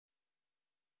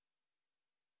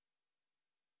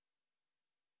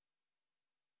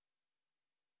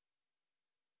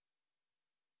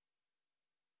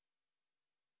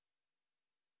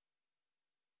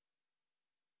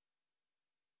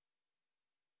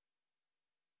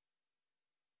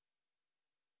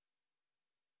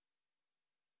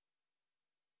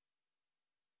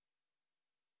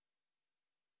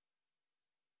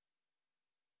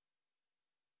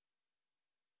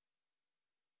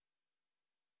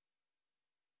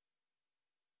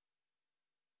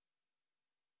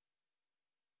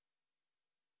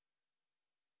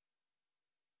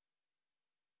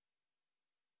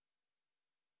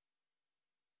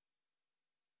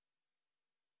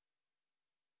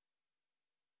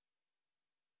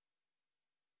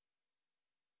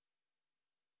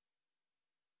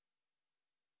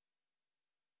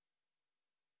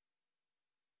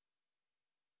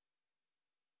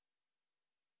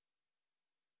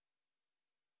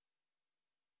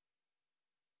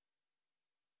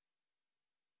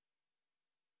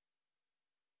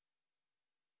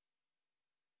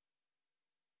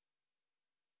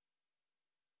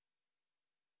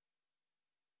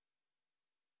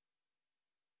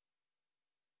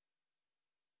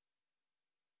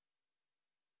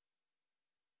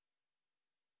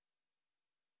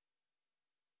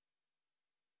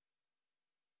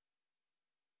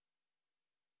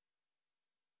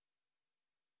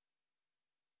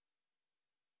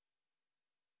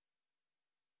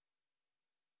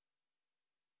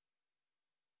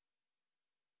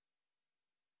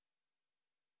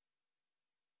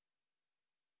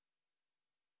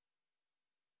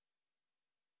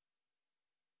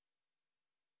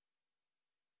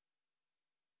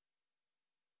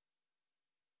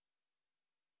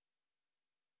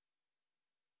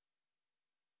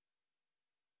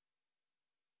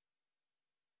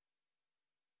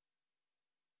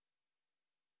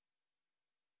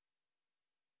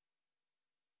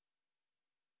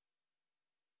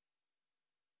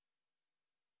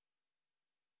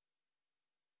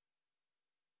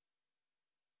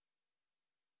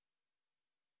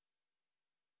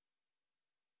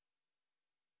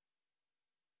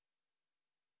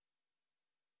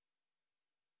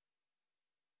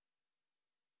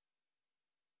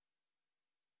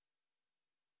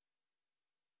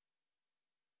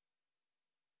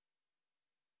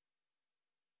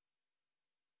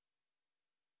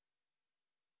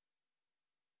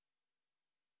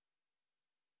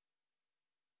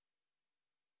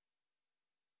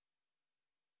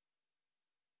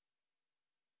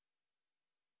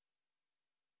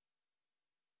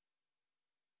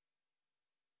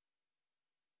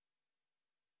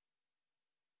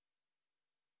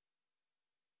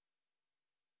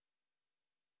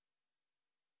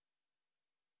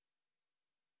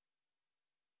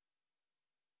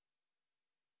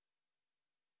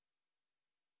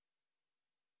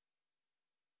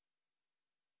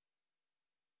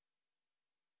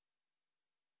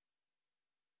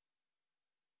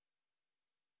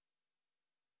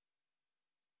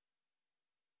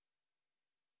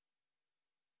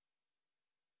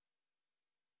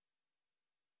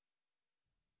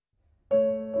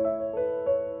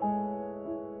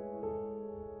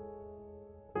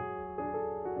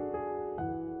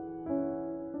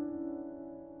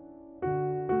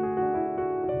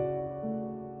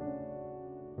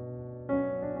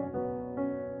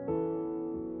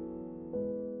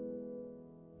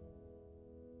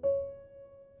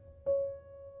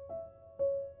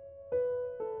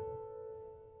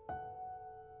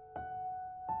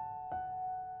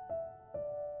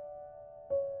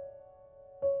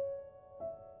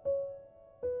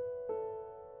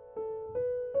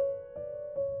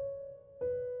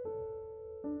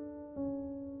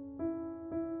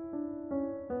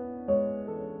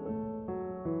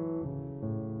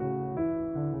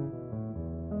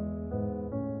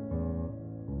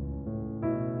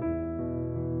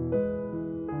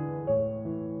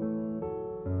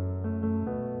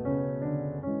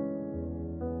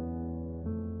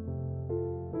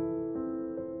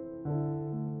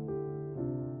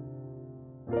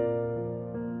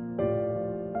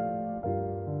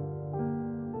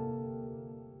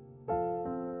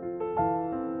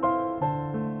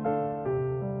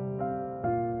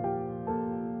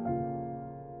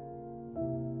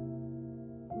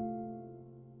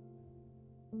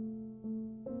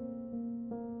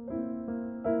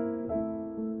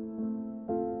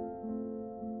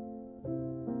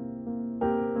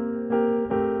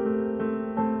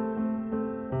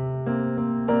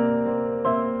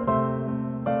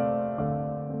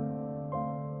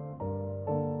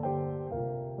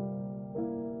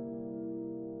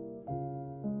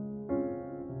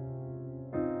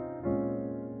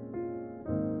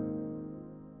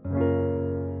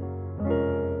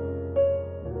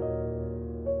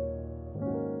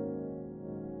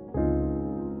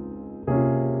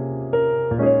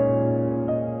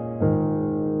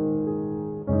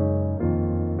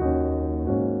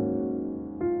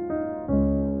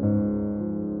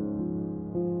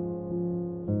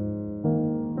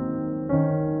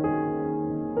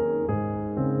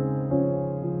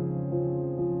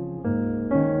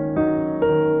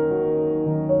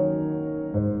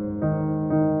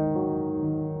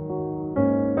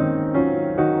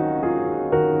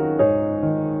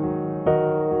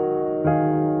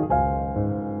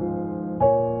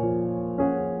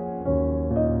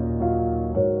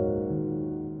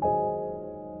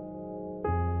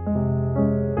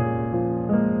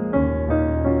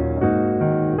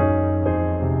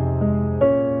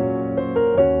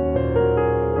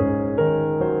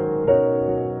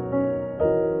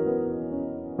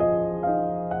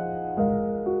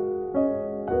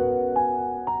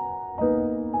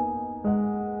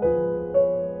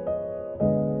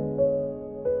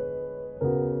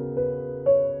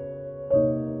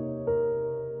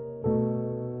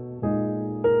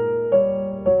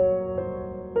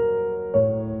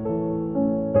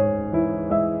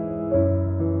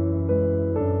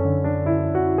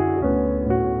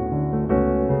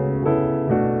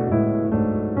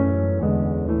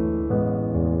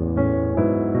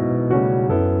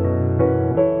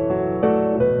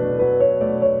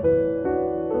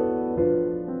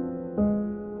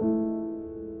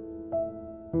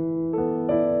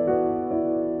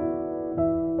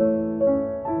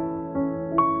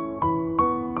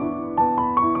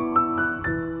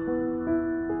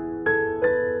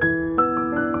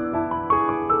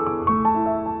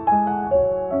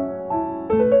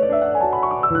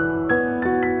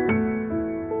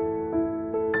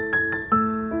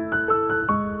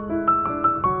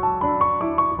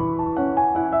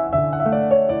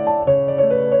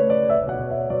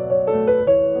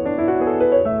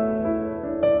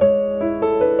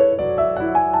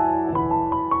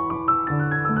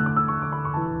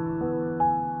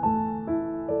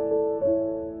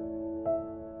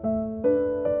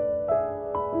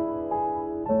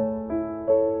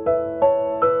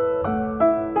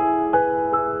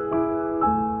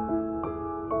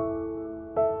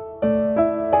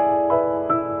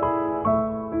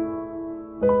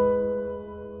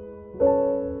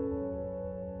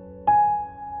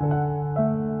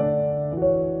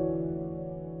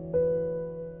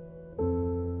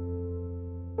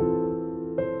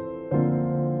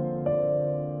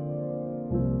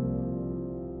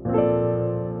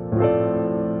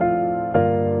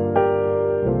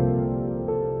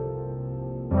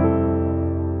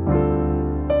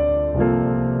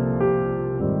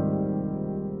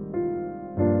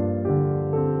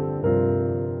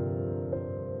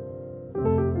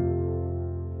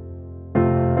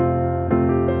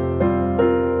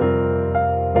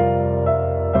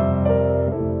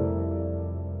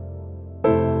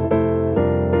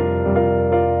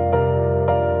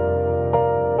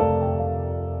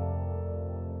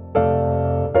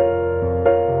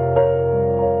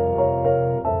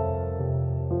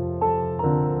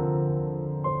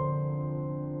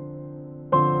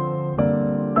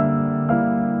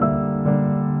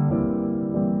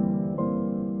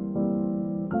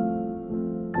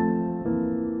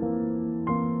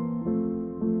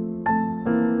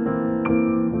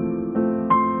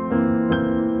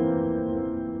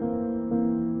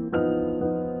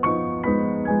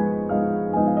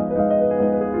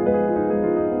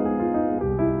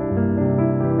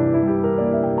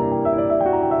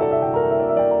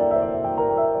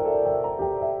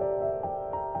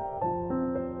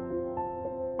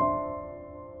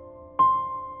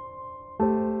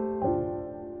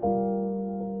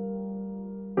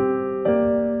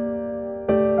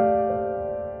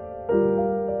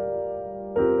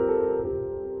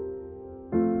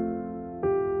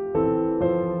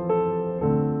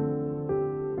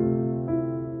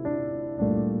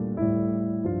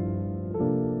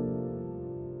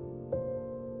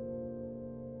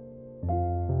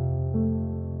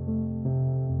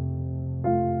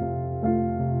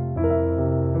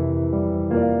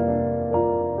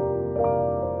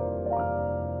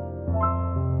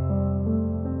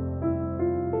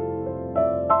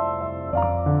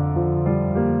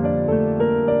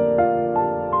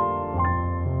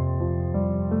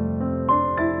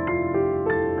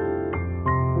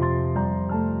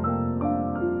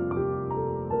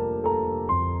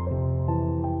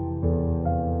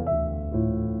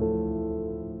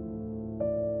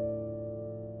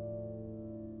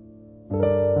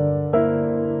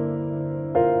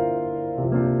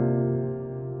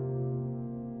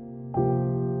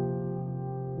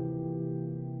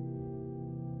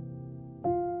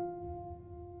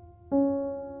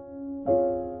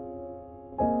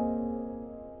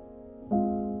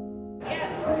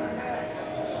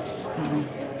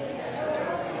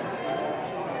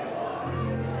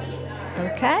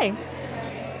Okay.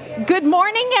 Good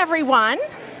morning, everyone.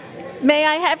 May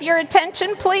I have your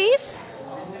attention, please?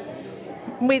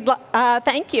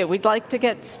 Thank you. We'd like to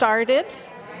get started.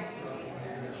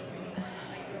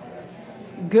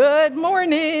 Good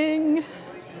morning.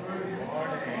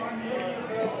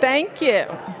 Thank you.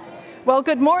 Well,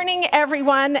 good morning,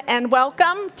 everyone, and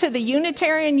welcome to the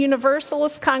Unitarian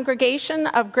Universalist Congregation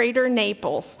of Greater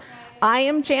Naples. I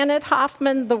am Janet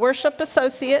Hoffman, the worship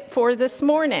associate for this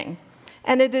morning,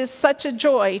 and it is such a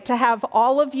joy to have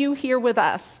all of you here with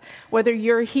us, whether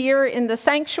you're here in the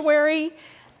sanctuary,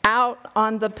 out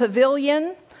on the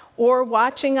pavilion, or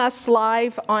watching us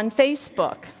live on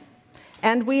Facebook.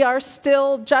 And we are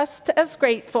still just as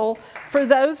grateful for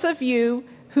those of you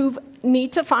who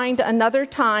need to find another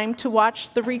time to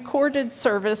watch the recorded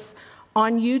service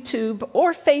on YouTube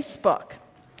or Facebook.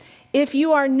 If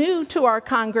you are new to our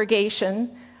congregation,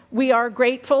 we are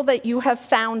grateful that you have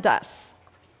found us.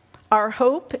 Our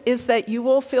hope is that you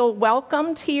will feel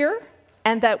welcomed here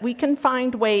and that we can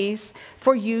find ways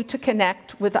for you to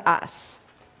connect with us.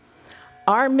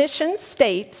 Our mission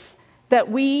states that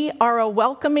we are a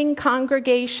welcoming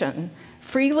congregation,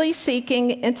 freely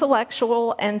seeking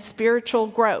intellectual and spiritual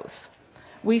growth.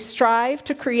 We strive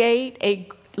to create a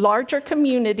larger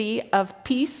community of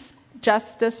peace,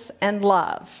 justice, and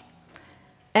love.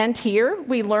 And here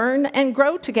we learn and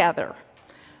grow together.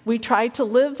 We try to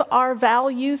live our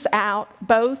values out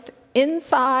both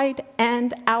inside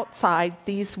and outside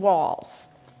these walls.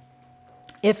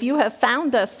 If you have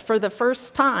found us for the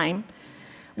first time,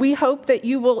 we hope that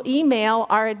you will email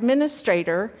our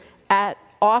administrator at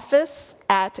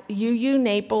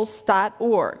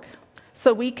office@uunaples.org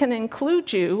so we can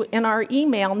include you in our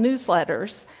email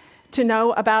newsletters to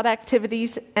know about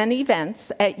activities and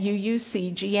events at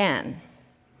UUCGN.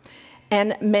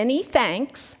 And many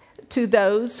thanks to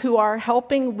those who are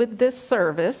helping with this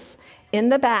service. In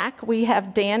the back, we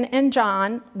have Dan and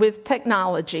John with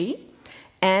technology,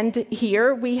 and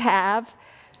here we have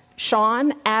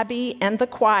Sean, Abby, and the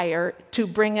choir to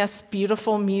bring us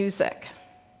beautiful music.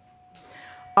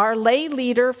 Our lay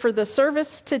leader for the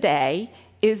service today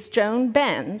is Joan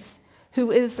Benz,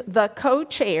 who is the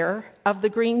co-chair of the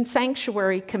Green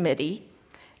Sanctuary Committee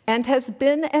and has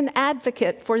been an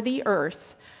advocate for the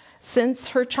earth since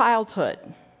her childhood.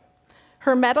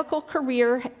 Her medical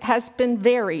career has been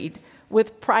varied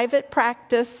with private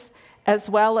practice as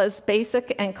well as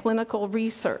basic and clinical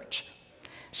research.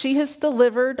 She has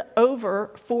delivered over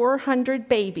 400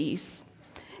 babies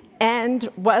and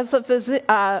was a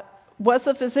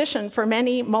physician for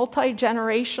many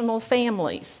multi-generational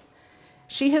families.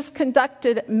 She has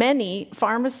conducted many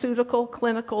pharmaceutical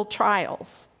clinical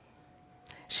trials.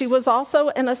 She was also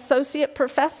an associate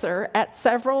professor at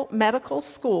several medical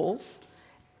schools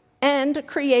and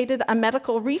created a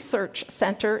medical research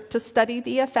center to study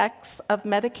the effects of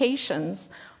medications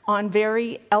on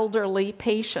very elderly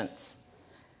patients.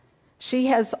 She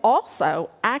has also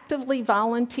actively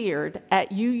volunteered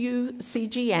at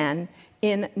UUCGN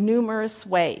in numerous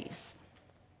ways.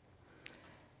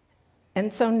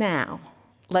 And so now,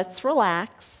 let's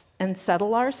relax and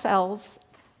settle ourselves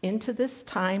into this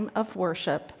time of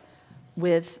worship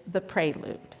with the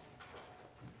prelude.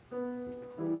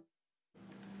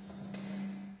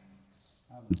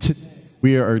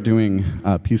 We are doing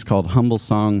a piece called Humble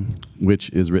Song,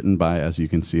 which is written by, as you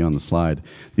can see on the slide,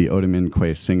 the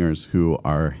Odaminque Singers, who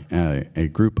are a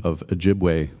group of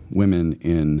Ojibwe women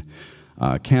in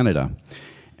Canada.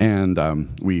 And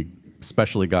we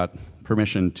specially got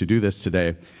permission to do this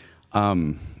today.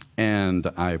 And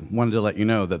I wanted to let you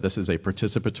know that this is a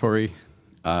participatory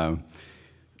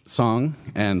song.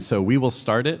 And so we will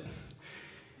start it,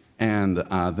 and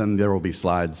then there will be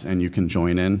slides, and you can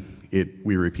join in.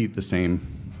 We repeat the same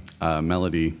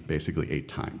melody basically 8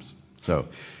 times. So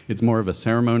it's more of a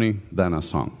ceremony than a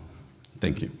song.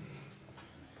 Thank you.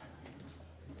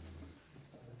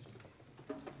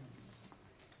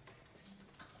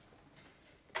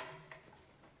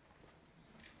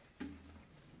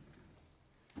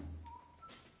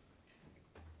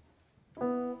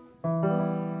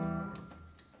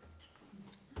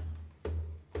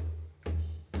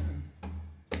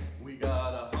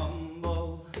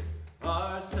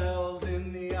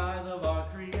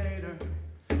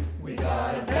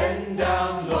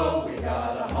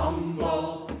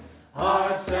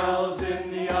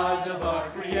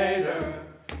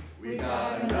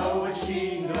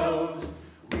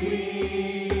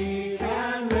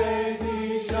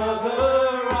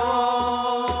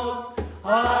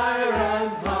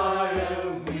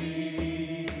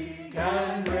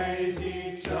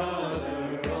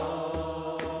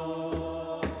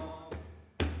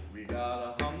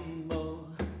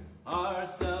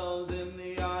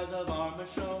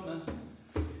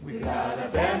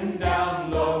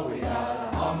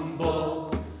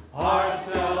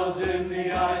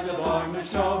 come to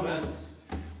show us.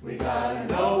 We gotta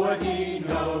know what he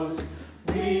knows.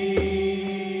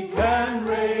 We can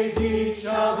raise each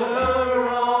other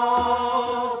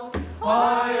up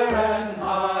higher and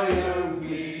higher.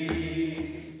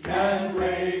 We can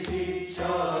raise each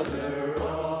other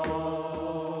up.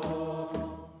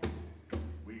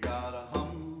 We gotta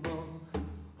humble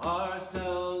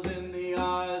ourselves in the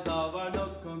eyes of our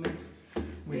nokomis.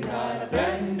 We gotta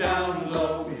bend down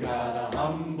low. We gotta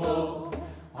humble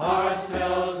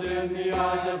ourselves in the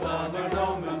eyes of our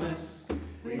nokomis.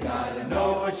 We gotta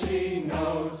know what she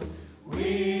knows.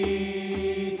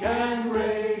 We can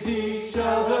raise each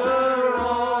other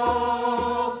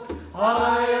up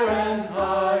higher and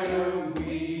higher.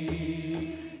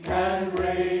 We can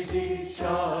raise each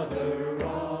other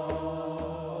up.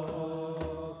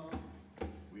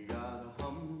 We gotta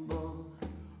humble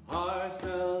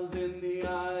ourselves in the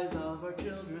eyes of our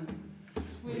children.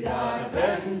 We gotta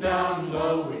bend down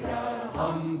low. We gotta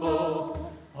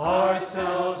humble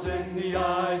ourselves in the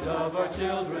eyes of our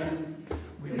children.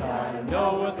 We gotta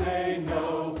know what they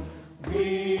know.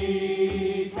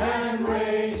 We can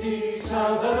raise each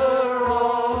other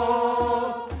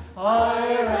up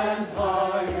higher and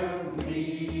higher.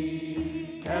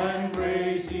 We can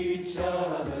raise each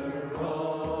other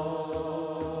up.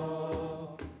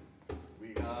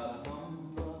 We gotta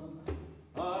humble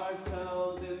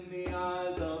ourselves in the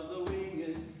eyes of the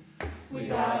winged. We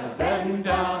gotta bend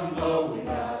down low. We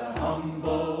gotta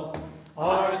humble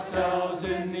ourselves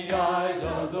in the eyes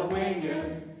of the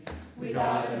winged. We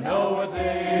gotta know what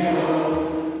they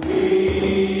know.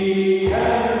 We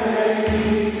can raise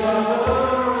each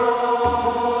other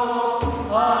up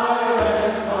higher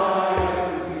and higher.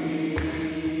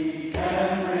 We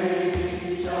can raise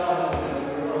each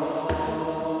other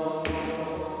up.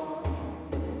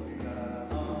 We gotta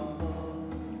humble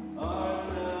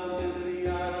ourselves in the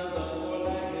eye of the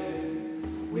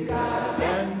four-legged. We gotta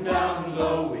bend down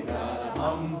low. We gotta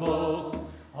humble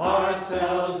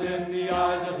ourselves in the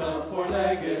eyes of the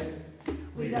four-legged.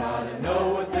 We gotta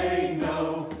know what they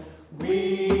know.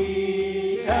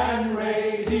 We can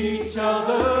raise each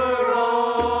other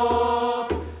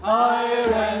up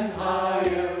higher and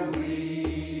higher.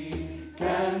 We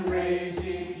can raise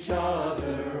each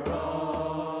other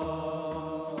up.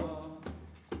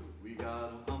 We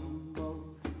gotta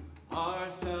humble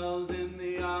ourselves in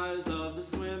the eyes of the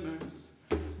swimmers.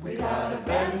 We gotta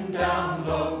bend down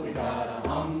low. We gotta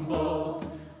humble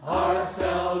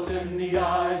ourselves in the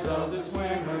eyes of the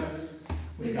swimmers.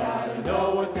 We gotta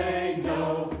know what they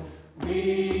know.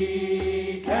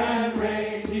 We can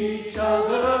raise each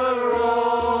other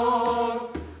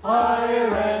up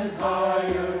higher and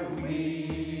higher.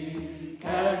 We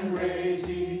can raise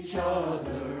each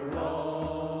other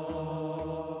up.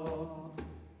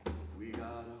 We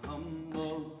gotta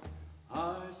humble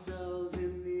ourselves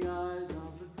in the eyes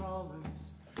of the crawlers.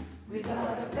 We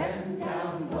gotta bend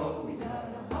down low. We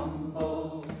gotta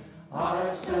humble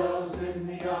ourselves in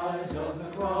the eyes of the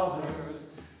crawlers.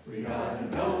 We gotta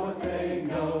know what they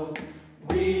know.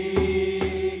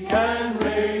 We can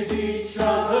raise each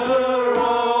other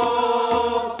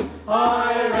up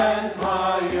higher and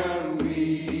higher.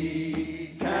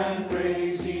 We can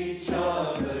raise each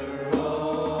other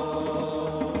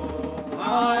up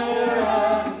higher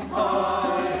and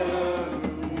higher.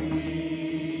 We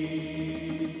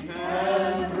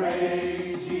can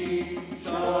raise each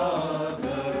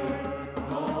other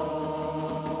up.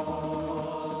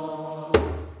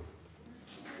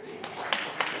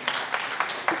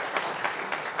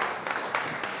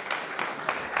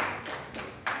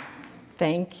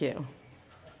 Thank you.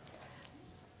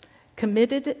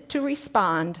 Committed to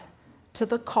respond to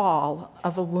the call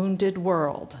of a wounded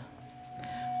world.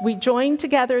 We join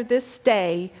together this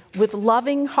day with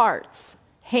loving hearts,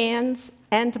 hands,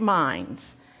 and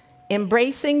minds,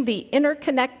 embracing the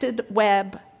interconnected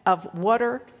web of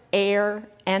water, air,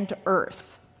 and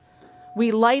earth.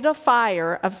 We light a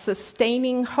fire of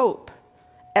sustaining hope,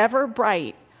 ever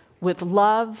bright with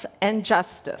love and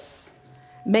justice.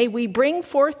 May we bring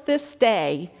forth this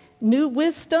day new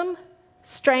wisdom,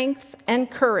 strength, and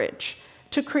courage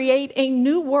to create a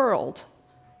new world,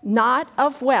 not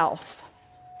of wealth,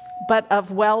 but of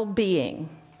well-being.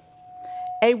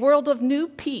 A world of new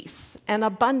peace and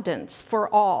abundance for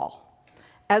all,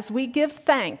 as we give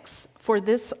thanks for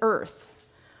this earth,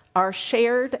 our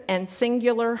shared and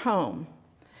singular home.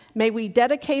 May we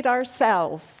dedicate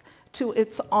ourselves to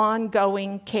its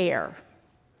ongoing care.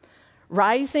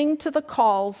 Rising to the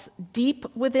calls deep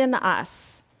within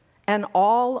us and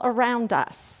all around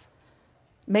us,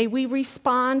 may we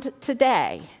respond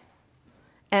today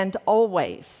and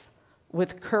always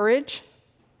with courage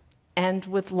and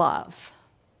with love.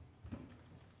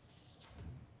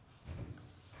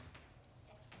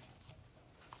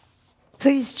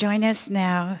 Please join us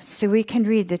now so we can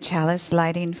read the chalice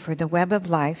lighting for the Web of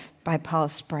Life by Paul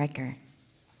Spriker.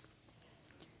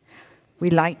 We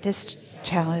light this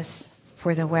chalice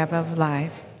for the web of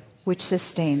life which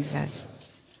sustains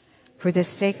us, for the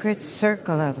sacred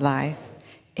circle of life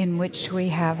in which we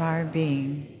have our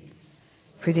being,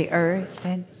 for the earth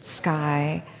and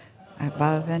sky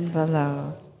above and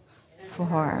below,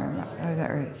 form of the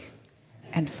earth,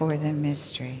 and for the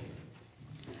mystery.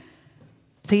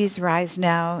 Please rise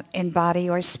now in body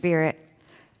or spirit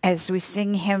as we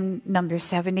sing hymn number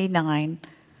 79,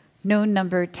 No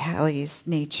Number Tallies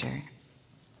Nature.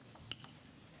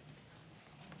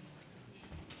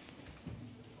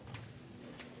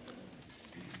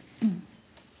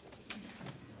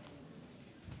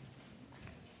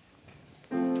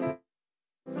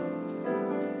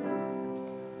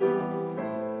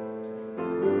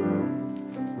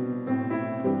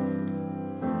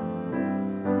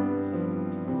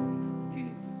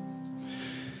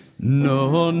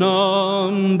 No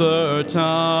number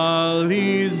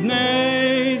tallies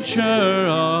nature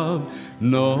of,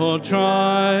 no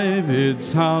tribe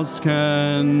its house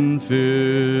can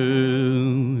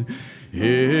fill.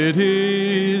 It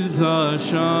is the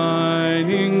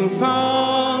shining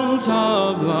fount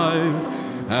of life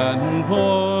and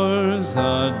pours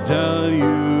the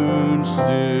deluge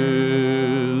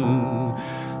still,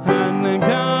 and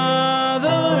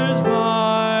gathers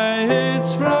by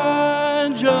its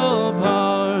fragile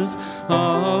powers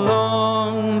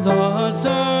along the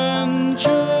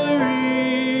centuries,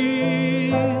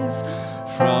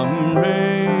 from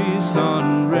race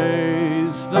on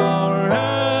race the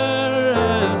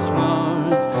rarest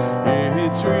flowers,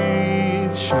 its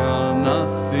wreath shall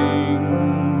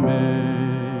nothing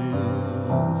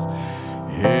miss.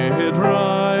 It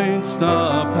writes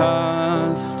the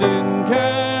past in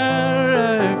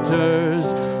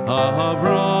characters of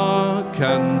rock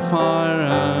and fire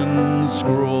and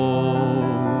scroll,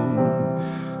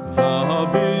 the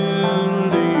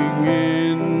building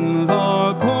in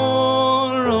the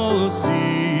coral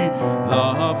sea,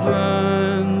 the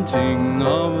planting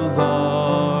of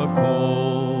the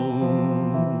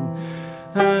coal,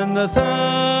 and the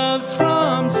theft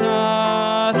from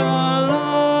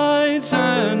satellites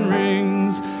and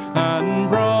rings and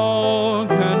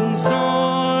broken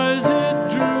stars it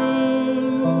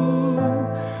drew,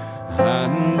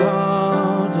 and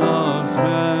out of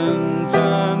spent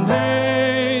and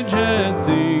aged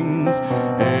things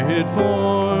it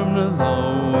formed the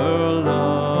world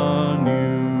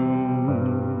anew.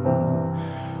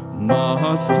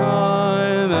 Must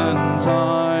time and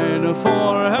tide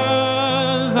forever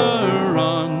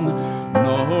run,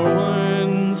 nor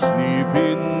wind sleep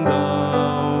in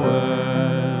the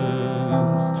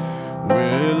west?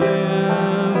 Will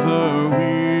ever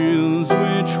wheels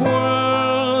which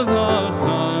whirl the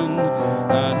sun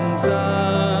and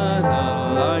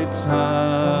satellites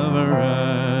have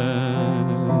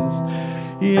rest,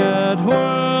 yet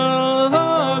whirl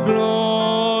the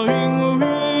glowing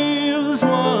wheels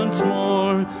once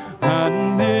more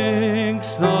and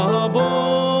mix the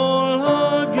bowl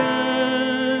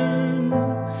again?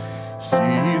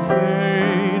 See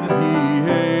fade the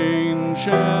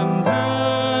ancient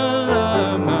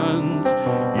elements,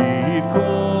 eat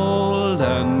cold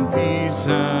and peace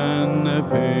and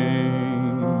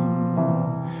pain,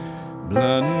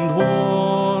 blend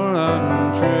war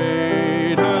and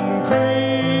trade and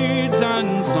creed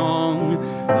and song,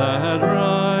 that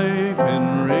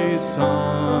ripen race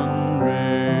on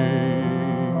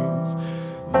race.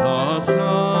 The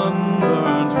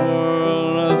sunburnt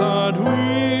world that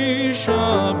we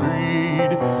shall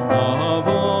breed of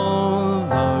all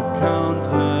the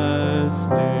countless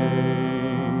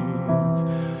days.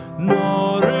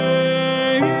 No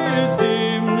ray is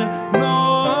dimmed,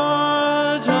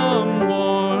 no atom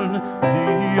worn,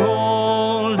 the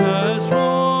oldest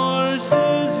force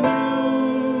is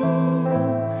new,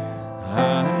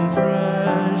 and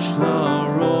fresh the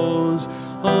rose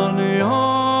on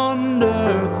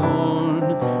yonder thorn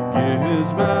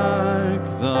gives back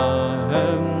the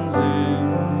heavens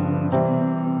in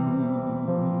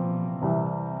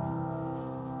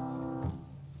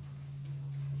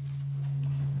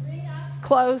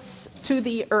Close to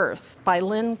the Earth by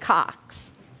Lynn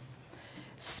Cox.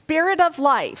 Spirit of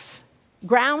life,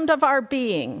 ground of our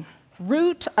being,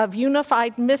 root of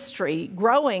unified mystery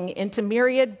growing into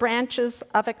myriad branches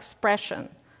of expression.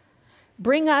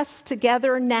 Bring us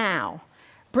together now.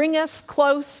 Bring us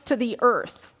close to the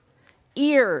earth,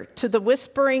 ear to the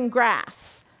whispering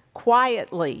grass,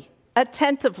 quietly,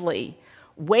 attentively,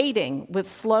 waiting with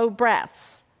slow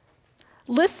breaths.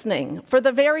 listening for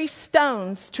the very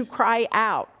stones to cry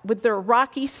out with their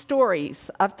rocky stories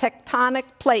of tectonic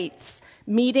plates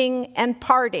meeting and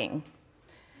parting,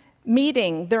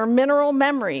 meeting their mineral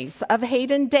memories of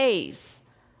Hayden days,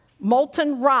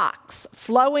 molten rocks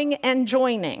flowing and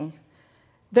joining,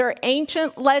 their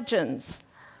ancient legends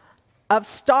of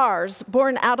stars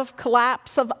born out of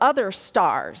collapse of other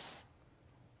stars.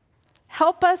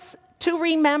 Help us to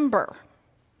remember.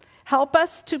 Help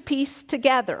us to piece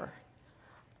together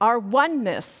our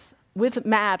oneness with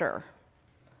matter,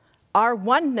 our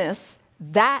oneness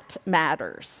that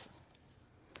matters.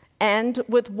 And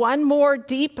with one more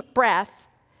deep breath,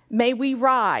 may we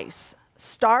rise,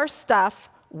 star stuff,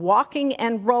 walking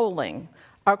and rolling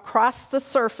across the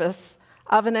surface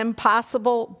of an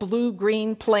impossible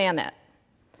blue-green planet.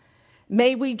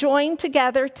 May we join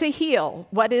together to heal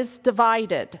what is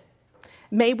divided.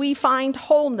 May we find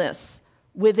wholeness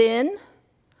within,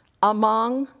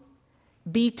 among,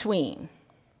 between.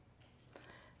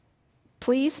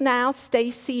 Please now stay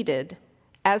seated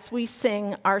as we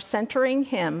sing our centering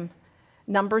hymn,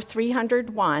 number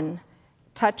 301,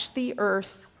 Touch the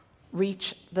Earth,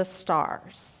 Reach the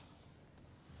Stars.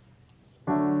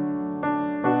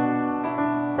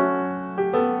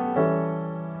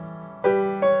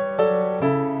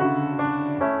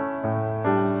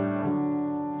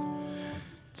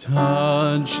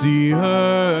 Touch the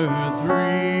earth,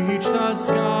 reach the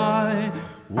sky,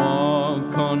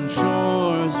 walk on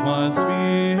shores while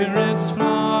spirits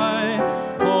fly,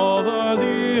 over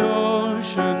the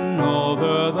ocean,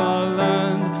 over the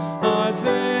land, our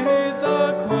faith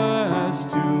a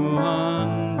quest to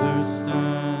understand.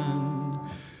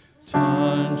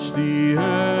 Touch the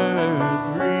earth,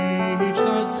 reach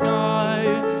the sky,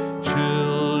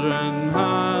 children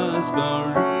ask the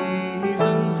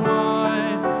reasons why.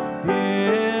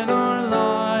 In our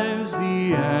lives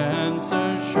the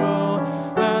answers show,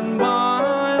 and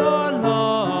by our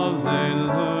love they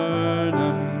learn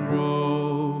and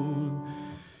grow.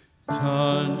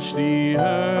 Touch the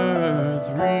earth,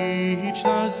 reach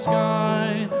the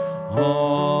sky,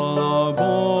 all are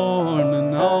born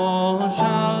and all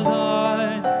shall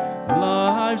die.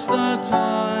 Life's the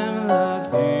time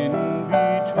left in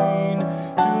between,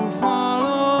 to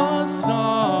follow a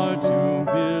star, to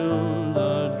build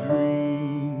a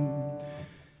dream.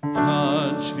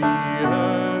 Touch the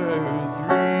earth,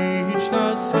 reach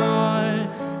the sky,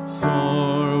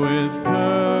 soar with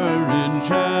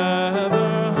courage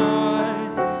ever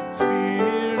high,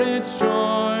 spirits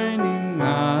joining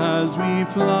as we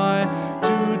fly,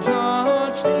 to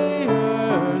touch the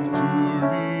earth, to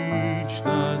reach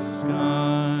the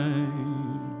sky.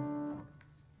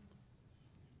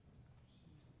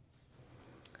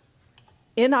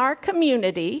 In our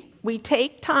community, we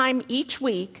take time each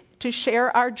week to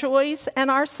share our joys and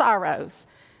our sorrows,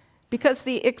 because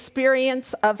the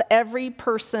experience of every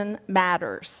person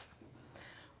matters.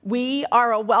 We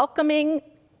are a welcoming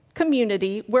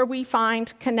community where we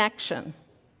find connection,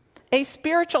 a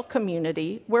spiritual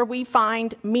community where we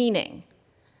find meaning,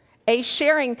 a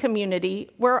sharing community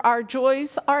where our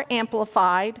joys are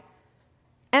amplified,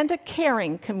 and a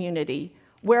caring community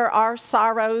where our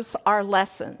sorrows are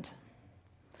lessened.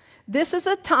 This is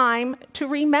a time to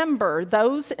remember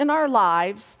those in our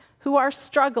lives who are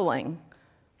struggling,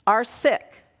 are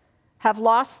sick, have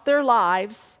lost their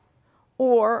lives,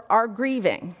 or are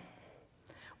grieving.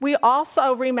 We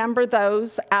also remember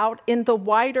those out in the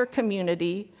wider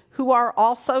community who are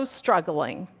also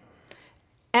struggling,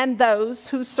 and those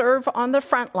who serve on the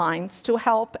front lines to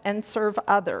help and serve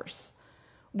others.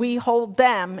 We hold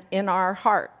them in our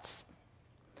hearts.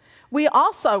 We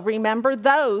also remember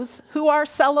those who are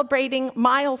celebrating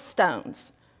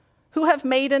milestones, who have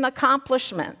made an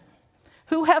accomplishment,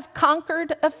 who have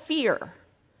conquered a fear.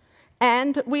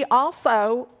 And we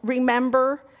also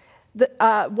remember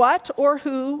what or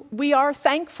who we are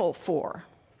thankful for.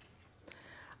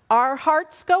 Our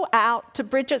hearts go out to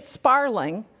Bridget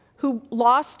Sparling, who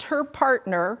lost her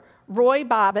partner, Roy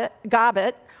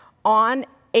Gobbett, on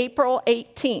April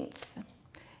 18th.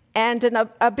 And an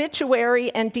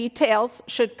obituary and details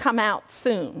should come out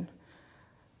soon.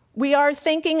 We are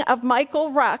thinking of Michael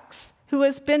Rux, who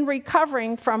has been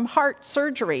recovering from heart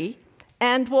surgery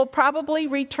and will probably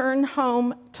return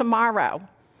home tomorrow.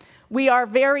 We are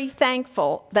very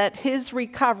thankful that his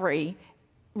recovering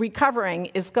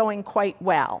is going quite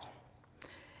well.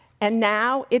 And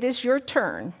now it is your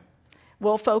turn.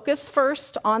 We'll focus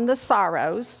first on the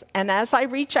sorrows, and as I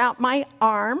reach out my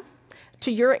arm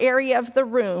to your area of the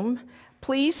room,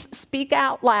 please speak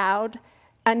out loud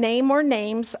a name or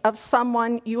names of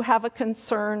someone you have a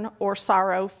concern or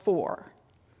sorrow for.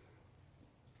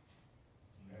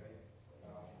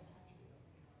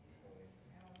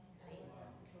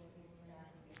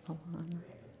 Alana.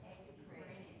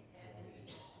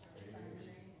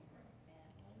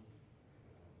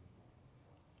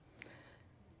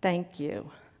 Thank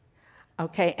you.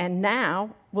 Okay, and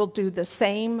now we'll do the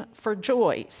same for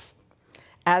Joyce.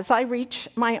 As I reach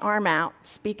my arm out,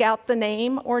 speak out the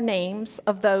name or names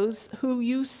of those who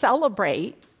you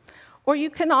celebrate, or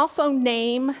you can also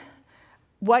name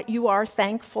what you are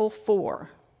thankful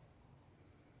for.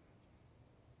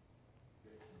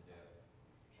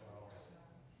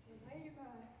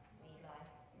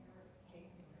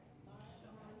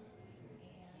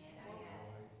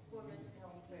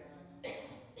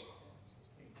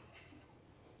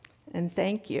 And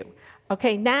thank you.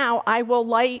 Okay, now I will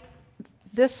light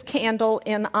this candle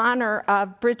in honor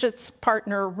of Bridget's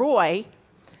partner, Roy,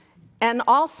 and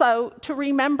also to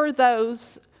remember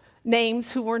those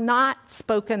names who were not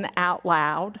spoken out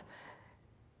loud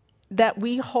that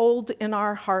we hold in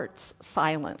our hearts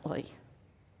silently.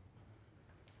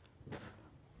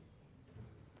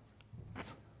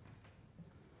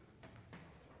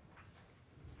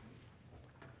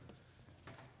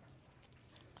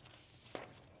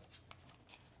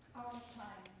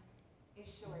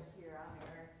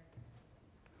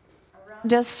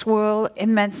 Around us swirl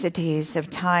immensities of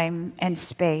time and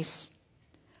space,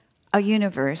 a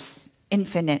universe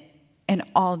infinite in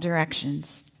all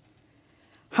directions.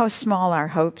 How small our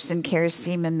hopes and cares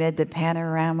seem amid the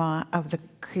panorama of the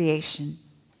creation.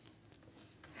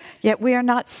 Yet we are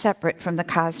not separate from the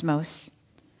cosmos,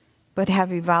 but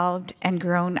have evolved and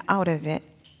grown out of it,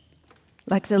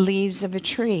 like the leaves of a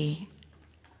tree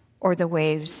or the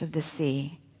waves of the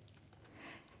sea.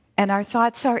 And our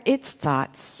thoughts are its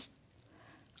thoughts.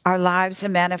 Our lives a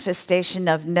manifestation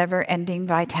of never-ending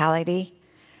vitality.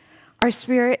 Our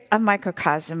spirit a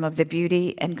microcosm of the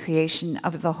beauty and creation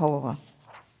of the whole.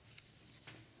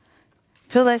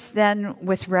 Fill us then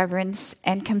with reverence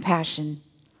and compassion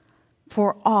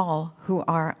for all who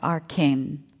are our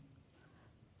kin.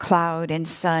 Cloud and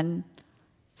sun,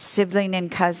 sibling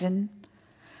and cousin,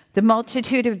 the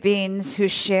multitude of beings who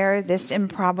share this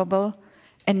improbable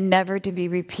and never to be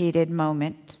repeated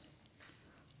moment.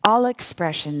 All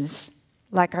expressions,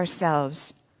 like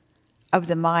ourselves, of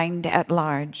the mind at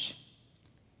large,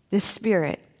 the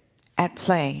spirit at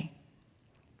play,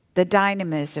 the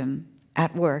dynamism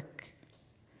at work,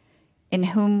 in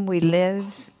whom we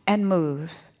live and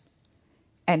move,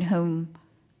 and whom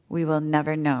we will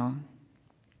never know.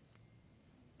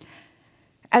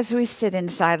 As we sit in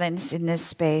silence in this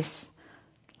space,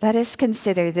 let us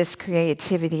consider this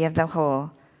creativity of the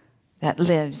whole that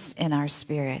lives in our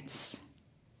spirits.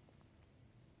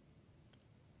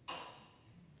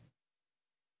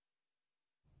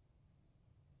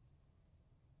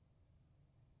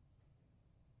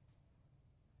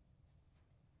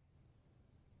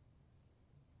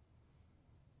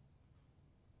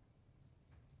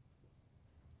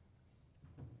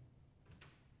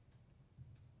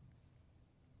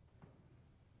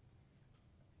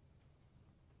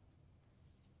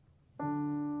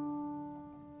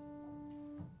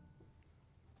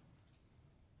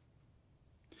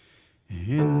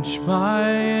 Inch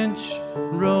by inch,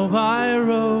 row by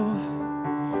row,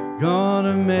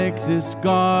 gonna make this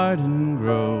garden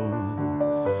grow.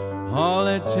 All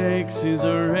it takes is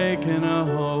a rake and a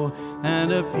hoe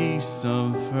and a piece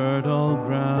of fertile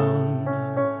ground.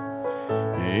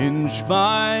 Inch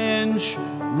by inch,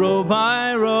 row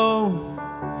by row,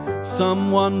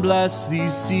 someone bless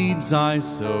these seeds I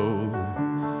sow.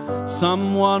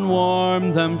 Someone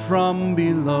warm them from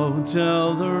below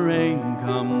till the rain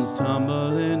comes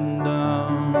tumbling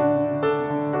down.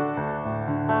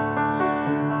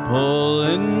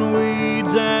 Pulling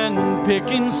weeds and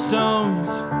picking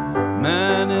stones,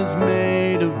 man is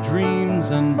made of dreams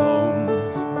and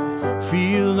bones.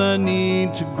 Feel the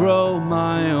need to grow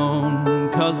my own,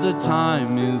 'cause the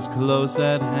time is close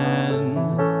at hand.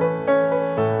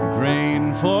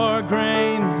 Grain for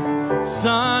grain,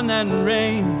 sun and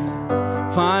rain,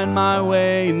 find my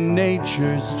way in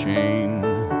nature's chain.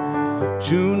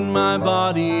 Tune my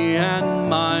body and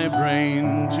my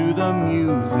brain to the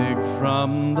music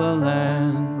from the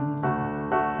land.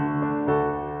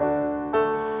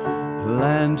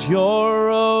 Plant your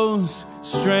rows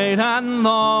straight and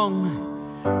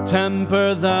long,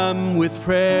 temper them with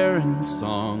prayer and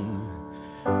song.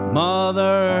 Mother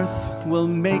Earth will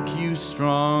make you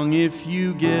strong if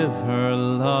you give her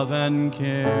love and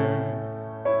care.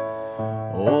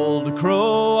 Old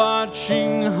crow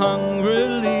watching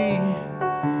hungrily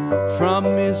from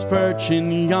his perch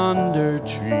in yonder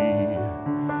tree.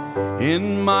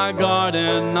 In my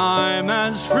garden I'm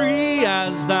as free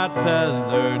as that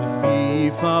feathered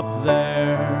thief up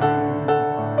there.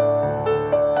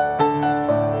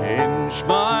 Inch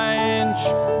by inch,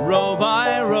 row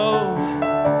by row,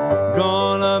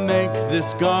 gonna make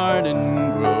this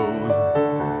garden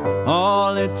grow.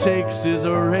 All it takes is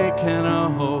a rake and a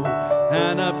hoe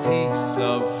and a piece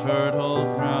of fertile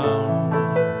ground.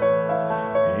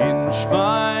 Inch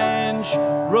by inch,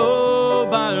 row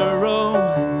by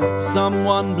row,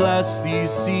 someone bless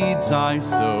these seeds I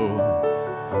sow.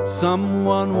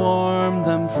 Someone warm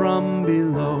them from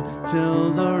below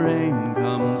till the rain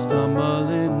comes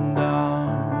tumbling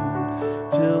down,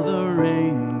 till the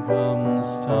rain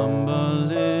comes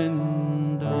tumbling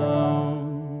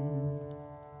down.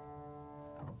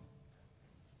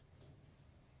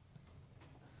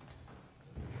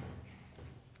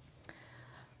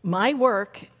 My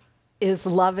Work is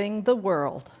Loving the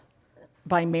World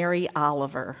by Mary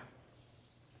Oliver.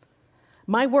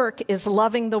 My work is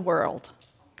loving the world.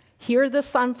 Here the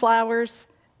sunflowers,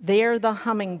 there the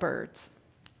hummingbirds,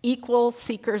 equal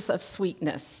seekers of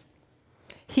sweetness.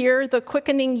 Here the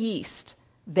quickening yeast,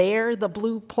 there the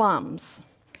blue plums.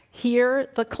 Here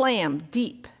the clam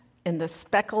deep in the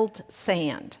speckled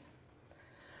sand.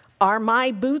 Are my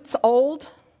boots old?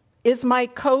 Is my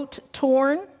coat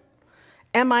torn?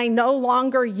 Am I no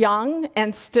longer young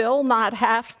and still not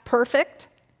half perfect?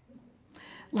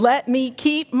 Let me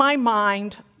keep my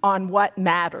mind on what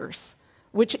matters,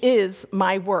 which is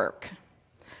my work,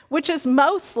 which is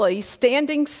mostly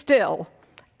standing still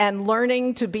and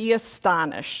learning to be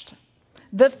astonished.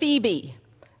 The phoebe,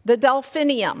 the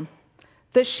delphinium,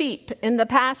 the sheep in the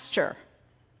pasture,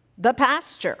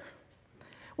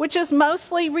 which is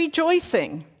mostly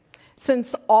rejoicing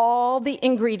since all the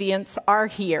ingredients are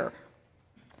here,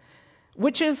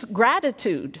 which is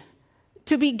gratitude,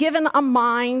 to be given a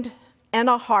mind and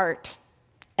a heart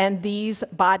and these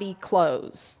body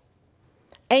clothes.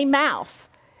 A mouth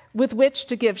with which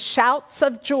to give shouts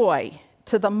of joy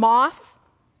to the moth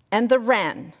and the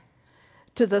wren,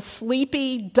 to the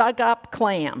sleepy dug-up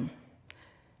clam,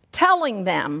 telling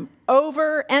them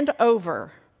over and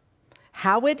over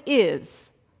how it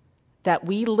is that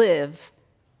we live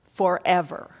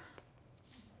forever.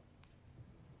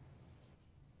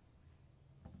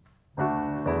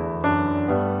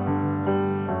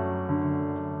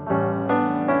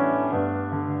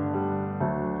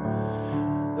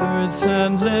 Earth's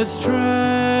endless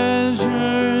treasures,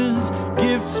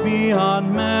 gifts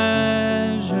beyond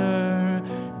measure,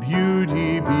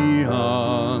 beauty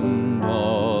beyond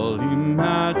all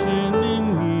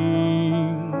imagining.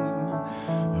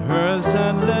 Earth's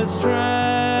endless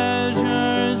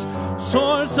treasures,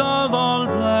 source of all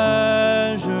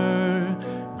pleasure,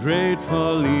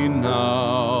 gratefully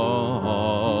now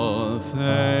all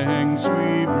thanks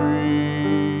we bring.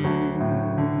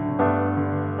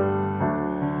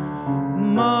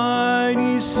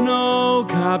 Mighty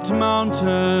snow-capped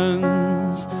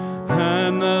mountains,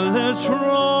 endless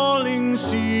rolling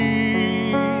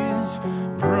seas,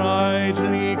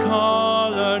 brightly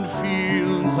colored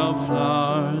fields of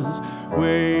flowers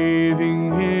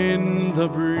waving in the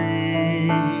breeze,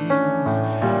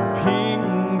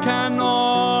 pink and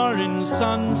orange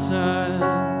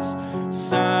sunsets,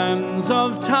 stands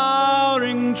of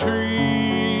towering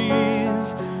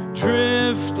trees,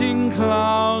 drifting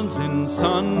clouds in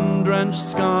sun-drenched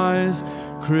skies,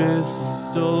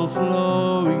 crystal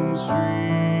flowing streams.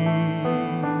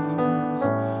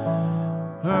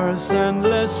 Earth's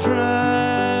endless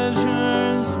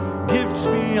treasures, gifts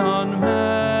beyond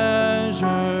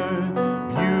measure,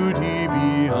 beauty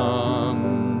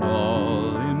beyond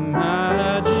all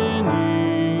imagining.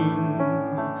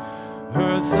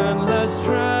 Earth's endless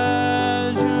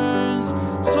treasures,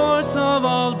 source of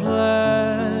all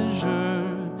pleasure,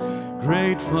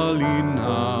 gratefully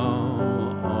now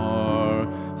our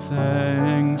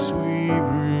thanks we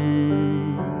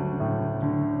bring.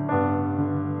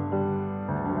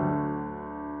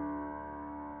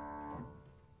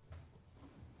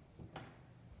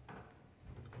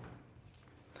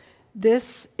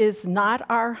 This is not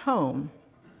our home.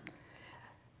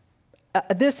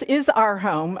 This is our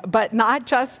home, but not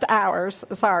just ours,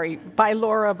 by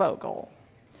Laura Vogel.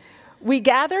 We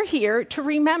gather here to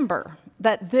remember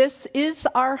that this is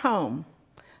our home,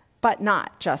 but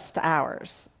not just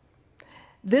ours.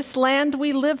 This land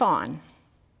we live on,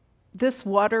 this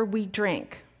water we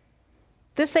drink,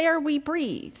 this air we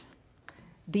breathe,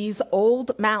 these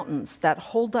old mountains that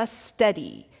hold us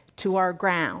steady to our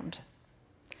ground,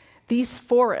 these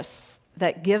forests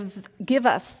that give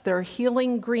us their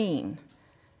healing green,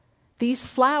 these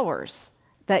flowers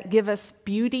that give us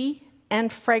beauty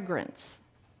and fragrance,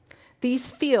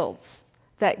 these fields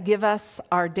that give us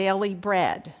our daily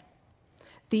bread,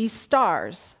 these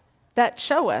stars that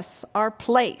show us our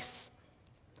place,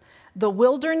 the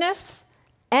wilderness,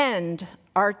 and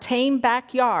our tame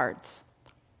backyards,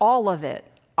 all of it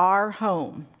our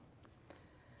home.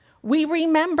 We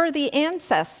remember the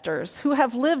ancestors who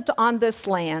have lived on this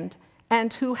land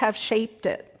and who have shaped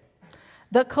it.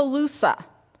 The Calusa,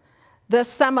 the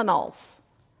Seminoles,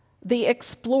 the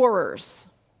explorers,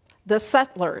 the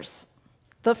settlers,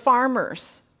 the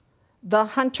farmers, the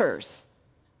hunters,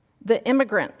 the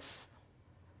immigrants,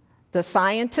 the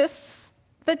scientists,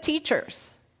 the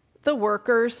teachers, the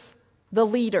workers, the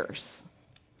leaders.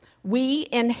 We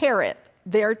inherit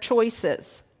their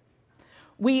choices.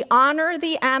 We honor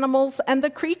the animals and the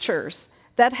creatures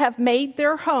that have made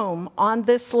their home on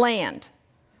this land,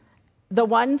 the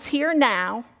ones here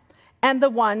now and the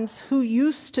ones who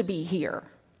used to be here.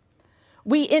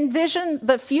 We envision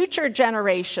the future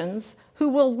generations who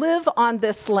will live on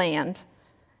this land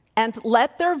and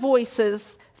let their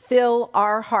voices fill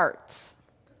our hearts.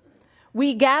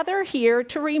 We gather here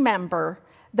to remember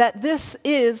that this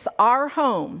is our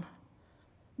home,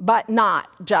 but not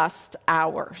just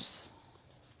ours.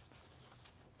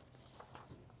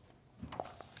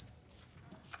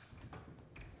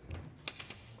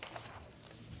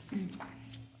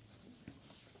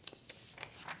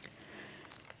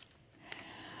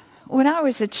 When I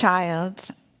was a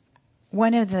child,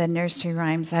 one of the nursery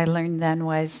rhymes I learned then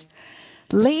was,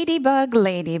 "Ladybug,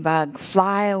 ladybug,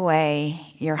 fly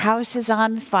away. Your house is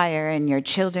on fire and your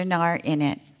children are in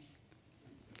it."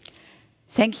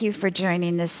 Thank you for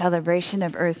joining this celebration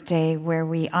of Earth Day, where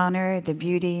we honor the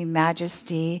beauty,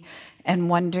 majesty, and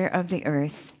wonder of the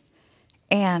earth.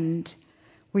 And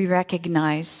we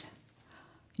recognize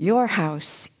your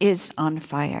house is on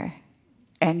fire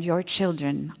and your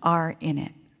children are in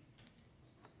it.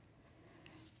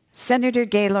 Senator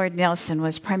Gaylord Nelson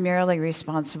was primarily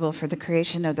responsible for the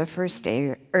creation of the first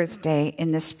Earth Day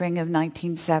in the spring of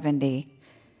 1970.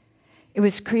 It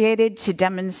was created to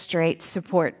demonstrate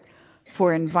support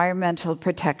for environmental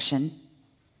protection.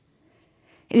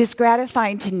 It is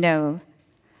gratifying to know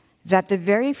that the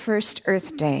very first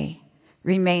Earth Day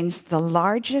remains the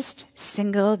largest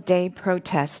single-day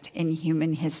protest in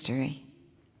human history.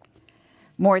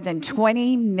 More than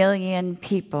 20 million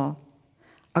people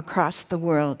across the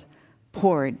world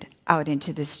poured out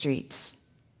into the streets.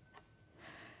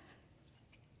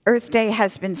 Earth Day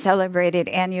has been celebrated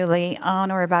annually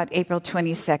on or about April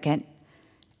 22nd,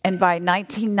 and by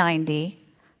 1990,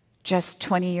 just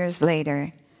 20 years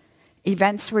later,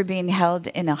 events were being held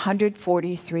in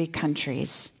 143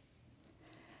 countries.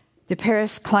 The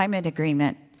Paris Climate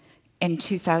Agreement in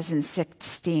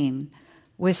 2016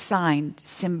 was signed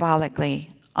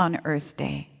symbolically on Earth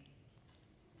Day.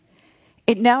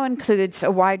 It now includes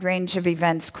a wide range of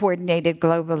events coordinated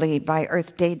globally by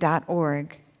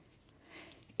earthday.org.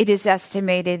 It is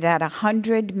estimated that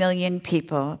 100 million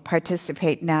people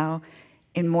participate now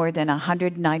in more than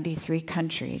 193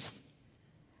 countries.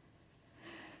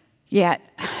 Yet,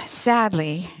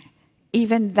 sadly,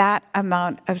 even that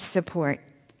amount of support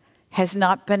has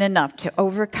not been enough to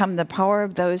overcome the power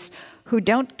of those who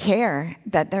don't care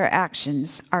that their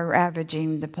actions are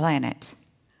ravaging the planet.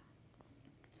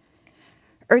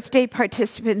 Earth Day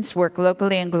participants work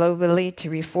locally and globally to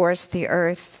reforest the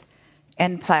earth,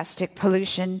 end plastic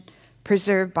pollution,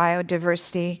 preserve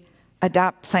biodiversity,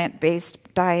 adopt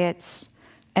plant-based diets,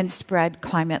 and spread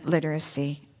climate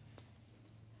literacy.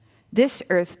 This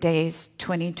Earth Day's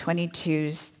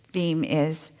 2022's theme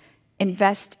is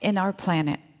Invest in Our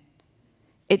Planet.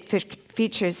 It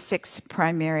features 6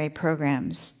 primary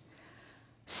programs: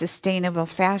 Sustainable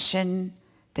Fashion,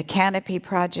 the Canopy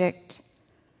Project,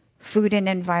 Food and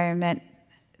Environment,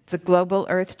 the Global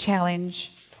Earth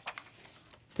Challenge,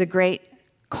 the Great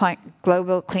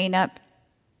Global Cleanup,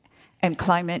 and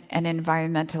Climate and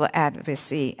Environmental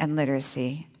Advocacy and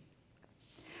Literacy.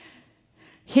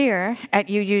 Here at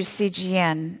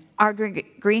UUCGN, our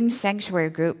Green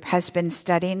Sanctuary Group has been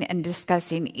studying and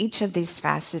discussing each of these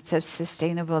facets of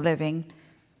sustainable living,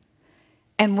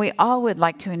 and we all would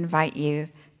like to invite you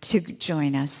to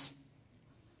join us.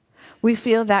 We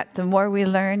feel that the more we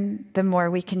learn, the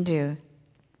more we can do,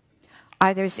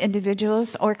 either as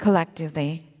individuals or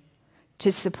collectively,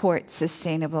 to support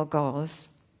sustainable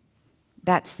goals.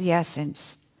 That's the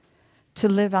essence, to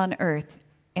live on Earth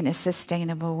in a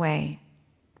sustainable way.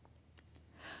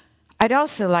 I'd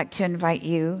also like to invite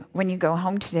you, when you go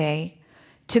home today,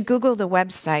 to Google the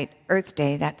website Earth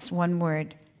Day, that's one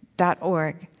word,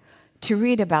 .org, to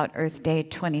read about Earth Day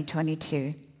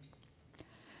 2022.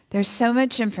 There's so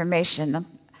much information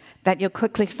that you'll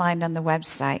quickly find on the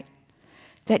website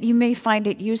that you may find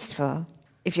it useful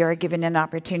if you are given an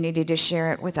opportunity to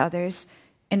share it with others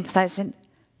in pleasant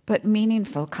but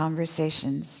meaningful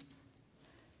conversations.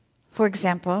 For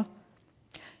example,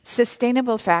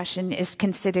 sustainable fashion is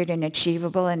considered an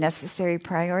achievable and necessary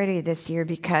priority this year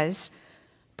because,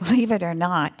 believe it or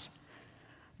not,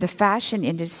 the fashion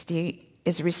industry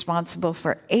is responsible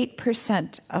for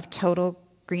 8% of total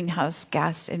greenhouse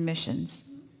gas emissions.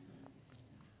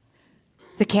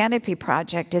 The Canopy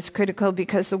Project is critical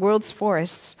because the world's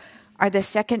forests are the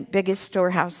second biggest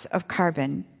storehouse of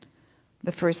carbon.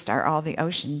 The first are all the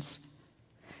oceans.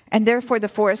 And therefore, the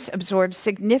forest absorbs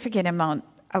significant amount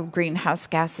of greenhouse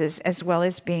gases, as well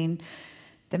as being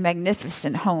the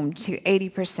magnificent home to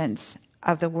 80%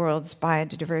 of the world's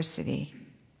biodiversity.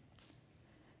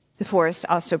 The forests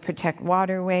also protect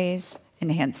waterways,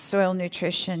 enhance soil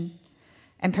nutrition,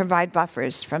 and provide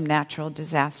buffers from natural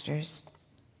disasters.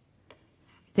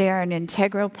 They are an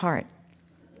integral part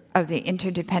of the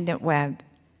interdependent web,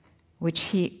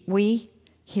 which we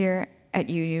here at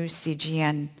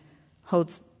UUCGN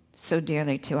hold so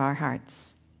dearly to our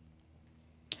hearts.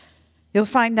 You'll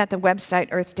find that the website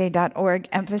earthday.org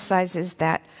emphasizes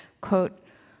that, quote,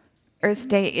 Earth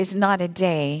Day is not a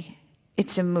day,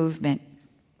 it's a movement.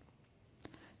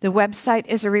 The website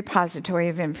is a repository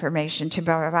of information to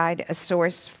provide a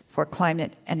source for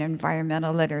climate and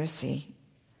environmental literacy.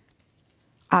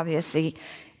 Obviously,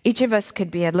 each of us could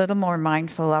be a little more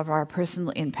mindful of our personal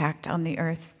impact on the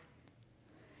earth.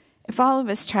 If all of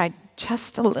us tried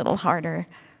just a little harder,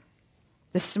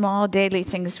 the small daily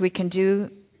things we can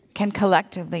do can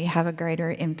collectively have a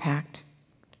greater impact.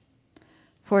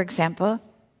 For example,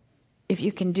 if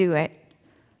you can do it,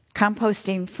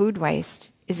 composting food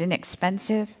waste is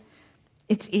inexpensive,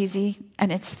 it's easy,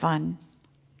 and it's fun.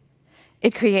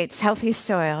 It creates healthy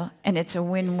soil, and it's a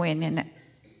win-win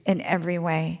in every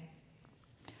way.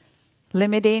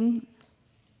 Limiting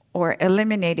or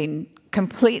eliminating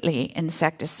completely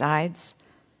insecticides,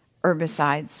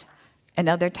 herbicides, and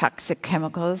other toxic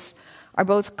chemicals are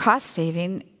both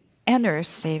cost-saving and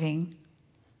earth-saving.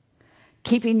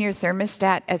 Keeping your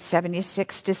thermostat at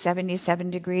 76 to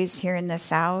 77 degrees here in the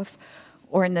south,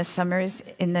 or in the summers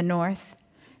in the north,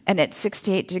 and at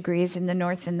 68 degrees in the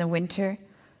north in the winter,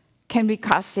 can be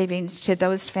cost savings to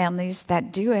those families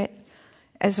that do it,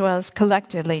 as well as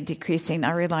collectively decreasing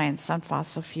our reliance on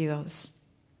fossil fuels.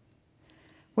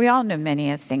 We all know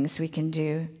many of the things we can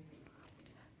do,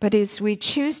 but as we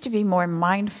choose to be more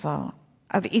mindful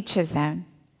of each of them,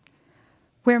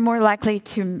 we're more likely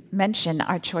to mention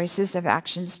our choices of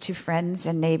actions to friends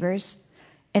and neighbors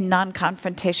in a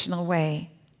non-confrontational way.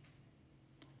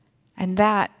 And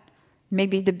that may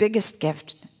be the biggest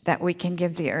gift that we can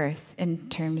give the earth in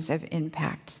terms of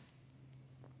impact.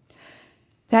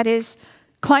 That is,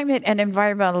 climate and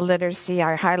environmental literacy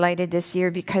are highlighted this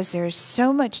year because there is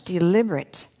so much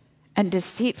deliberate and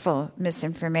deceitful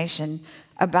misinformation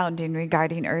abounding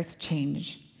regarding earth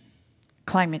change,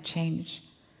 climate change,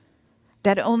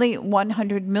 that only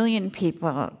 100 million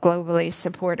people globally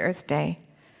support Earth Day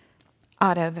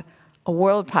out of a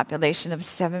world population of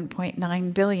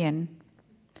 7.9 billion.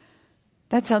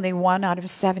 That's only 1 out of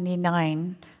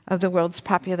 79 of the world's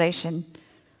population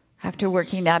after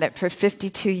working at it for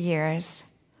 52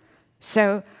 years.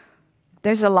 So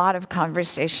there's a lot of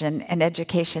conversation and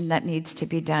education that needs to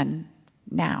be done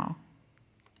now.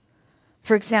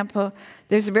 For example,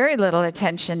 there's very little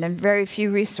attention and very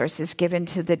few resources given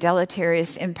to the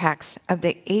deleterious impacts of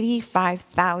the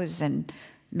 85,000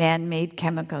 man-made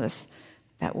chemicals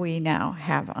that we now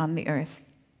have on the earth.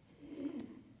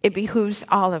 It behooves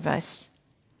all of us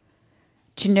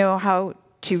to know how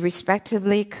to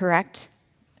respectively correct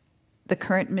the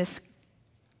current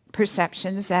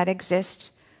misperceptions that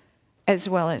exist, as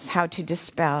well as how to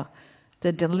dispel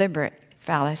the deliberate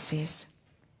fallacies.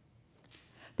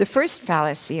 The first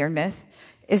fallacy or myth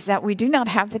is that we do not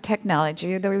have the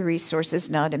technology or the resources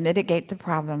now to mitigate the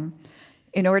problem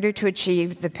in order to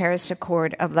achieve the Paris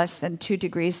Accord of less than 2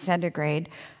 degrees centigrade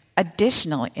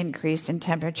additional increase in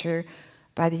temperature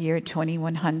by the year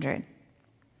 2100.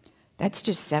 That's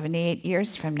just 78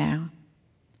 years from now.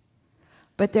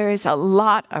 But there is a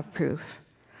lot of proof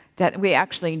that we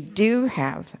actually do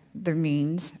have the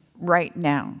means right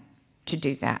now to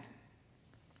do that.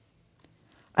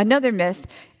 Another myth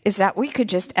is that we could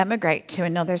just emigrate to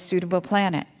another suitable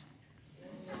planet.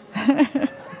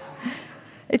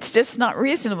 It's just not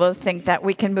reasonable to think that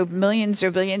we can move millions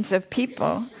or billions of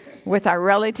people with our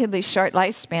relatively short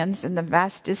lifespans and the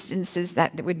vast distances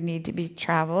that would need to be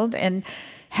traveled and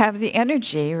have the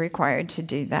energy required to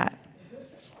do that.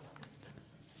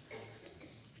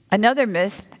 Another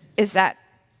myth is that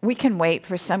we can wait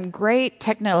for some great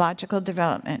technological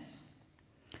development.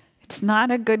 It's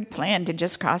not a good plan to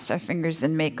just cross our fingers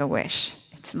and make a wish.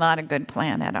 It's not a good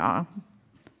plan at all.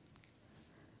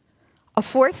 A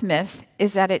fourth myth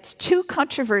is that it's too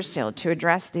controversial to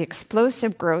address the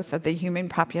explosive growth of the human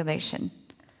population,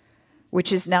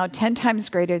 which is now 10 times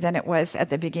greater than it was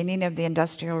at the beginning of the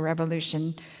Industrial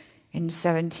Revolution in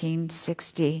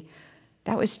 1760.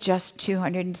 That was just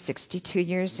 262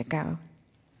 years ago.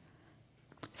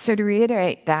 So to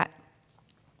reiterate that,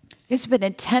 there's been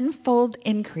a tenfold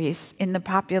increase in the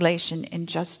population in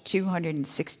just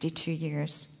 262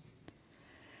 years.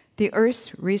 The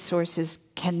Earth's resources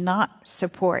cannot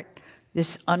support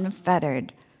this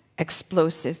unfettered,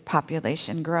 explosive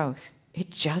population growth.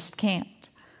 It just can't.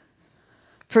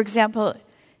 For example,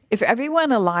 if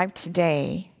everyone alive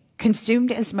today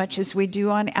consumed as much as we do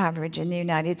on average in the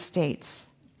United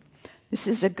States, this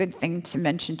is a good thing to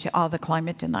mention to all the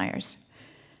climate deniers,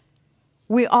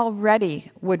 we already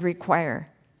would require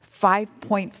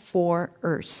 5.4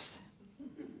 Earths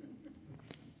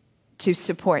to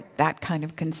support that kind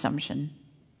of consumption.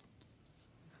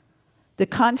 The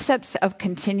concepts of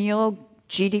continual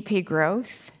GDP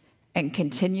growth and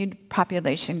continued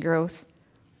population growth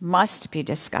must be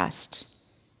discussed,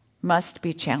 must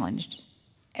be challenged,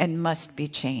 and must be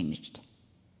changed.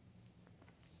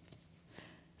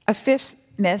 A fifth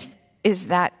myth is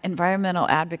that environmental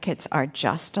advocates are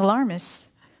just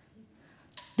alarmists.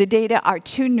 The data are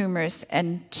too numerous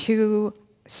and too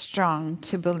strong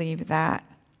to believe that.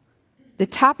 The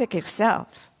topic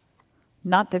itself,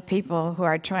 not the people who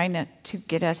are trying to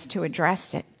get us to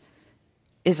address it,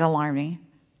 is alarming.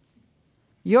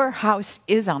 Your house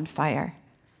is on fire,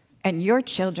 and your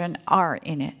children are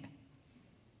in it.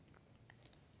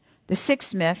 The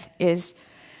sixth myth is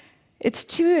it's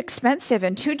too expensive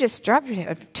and too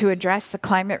disruptive to address the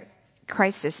climate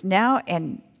crisis now,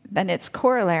 and then its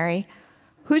corollary,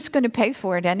 who's going to pay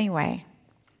for it anyway?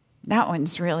 That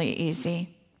one's really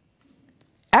easy.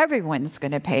 Everyone's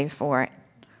going to pay for it.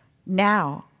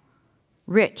 Now,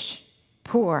 rich,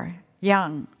 poor,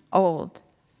 young, old,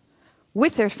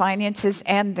 with their finances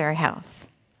and their health.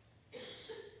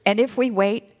 And if we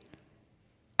wait,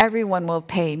 everyone will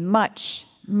pay much,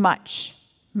 much,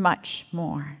 much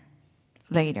more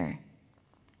later.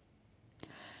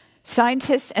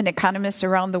 Scientists and economists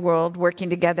around the world working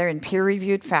together in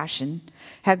peer-reviewed fashion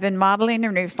have been modeling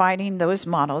and refining those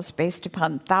models based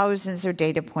upon thousands of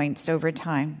data points over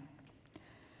time.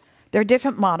 There are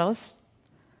different models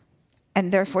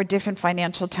and therefore different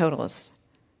financial totals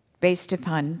based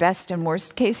upon best and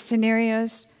worst case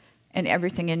scenarios and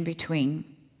everything in between.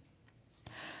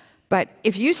 But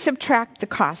if you subtract the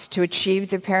cost to achieve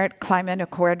the Paris Climate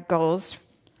Accord goals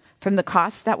from the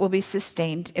costs that will be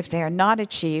sustained if they are not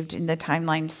achieved in the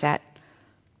timeline set,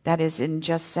 that is in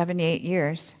just 78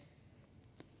 years,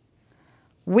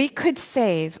 we could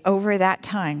save over that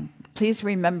time, please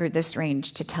remember this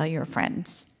range to tell your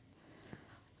friends,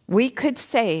 we could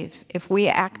save, if we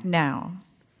act now,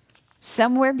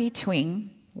 somewhere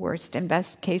between worst and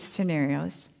best case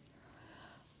scenarios,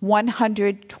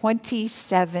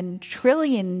 $127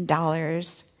 trillion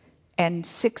and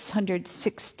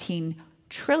 $616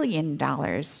 trillion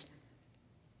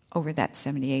over that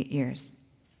 78 years.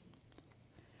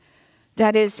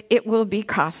 That is, it will be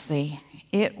costly.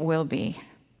 It will be.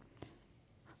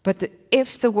 But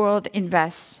if the world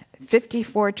invests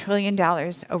 $54 trillion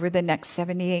over the next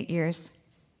 78 years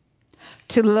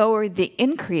to lower the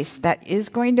increase that is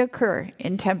going to occur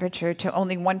in temperature to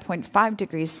only 1.5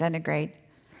 degrees centigrade,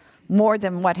 more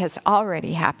than what has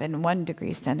already happened, 1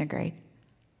 degree centigrade,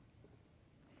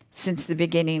 since the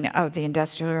beginning of the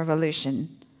Industrial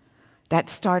Revolution that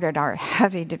started our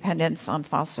heavy dependence on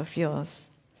fossil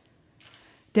fuels,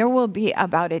 there will be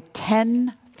about a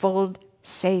tenfold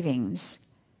savings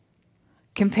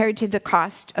compared to the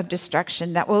cost of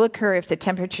destruction that will occur if the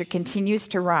temperature continues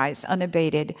to rise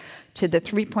unabated to the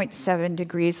 3.7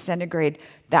 degrees centigrade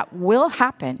that will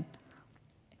happen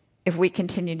if we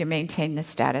continue to maintain the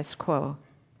status quo.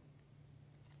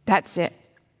 That's it.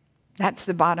 That's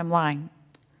the bottom line.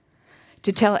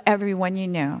 To tell everyone you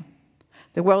know,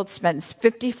 the world spends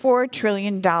 $54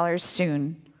 trillion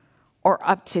soon, or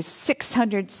up to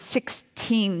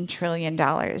 $616 trillion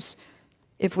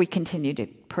if we continue to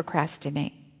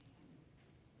procrastinate.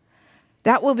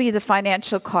 That will be the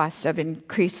financial cost of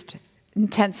increased,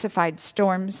 intensified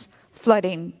storms,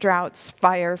 flooding, droughts,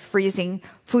 fire, freezing,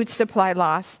 food supply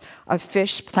loss of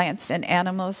fish, plants, and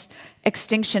animals,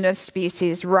 extinction of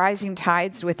species, rising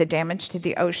tides with the damage to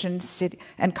the oceans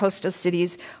and coastal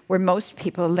cities where most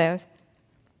people live,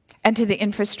 and to the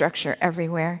infrastructure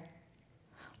everywhere,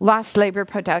 lost labor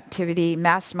productivity,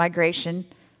 mass migration,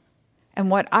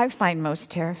 and what I find most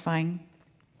terrifying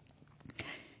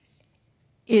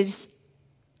is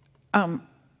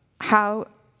how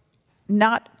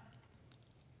not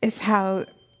is how,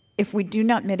 if we do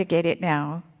not mitigate it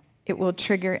now, it will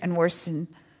trigger and worsen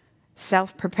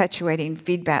self-perpetuating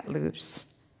feedback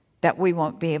loops that we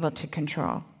won't be able to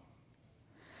control.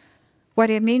 What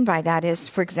I mean by that is,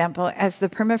 for example, as the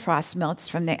permafrost melts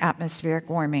from the atmospheric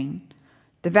warming,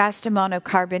 the vast amount of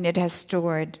carbon it has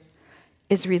stored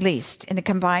is released, and it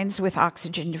combines with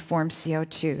oxygen to form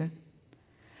CO2.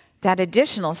 That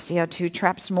additional CO2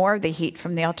 traps more of the heat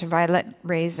from the ultraviolet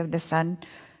rays of the sun,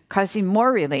 causing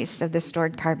more release of the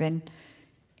stored carbon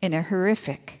in a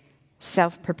horrific,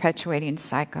 self-perpetuating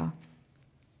cycle.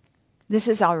 This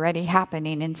is already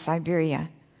happening in Siberia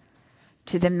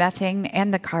to the methane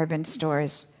and the carbon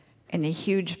stores in the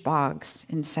huge bogs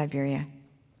in Siberia.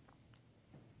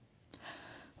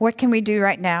 What can we do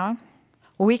right now?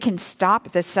 Well, we can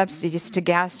stop the subsidies to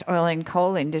gas, oil, and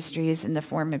coal industries in the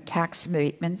form of tax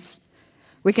abatements.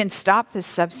 We can stop the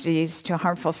subsidies to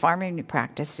harmful farming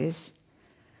practices.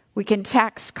 We can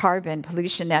tax carbon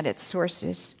pollution at its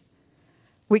sources.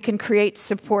 We can create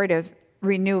supportive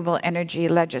renewable energy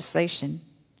legislation.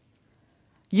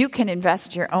 You can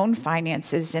invest your own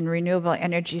finances in renewable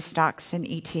energy stocks and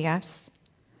ETFs.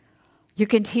 You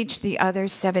can teach the other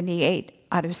 78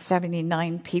 out of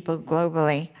 79 people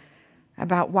globally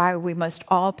about why we must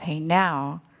all pay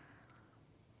now,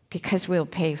 because we'll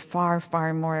pay far,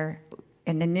 far more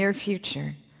in the near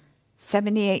future,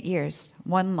 78 years,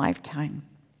 one lifetime,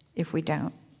 if we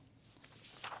don't.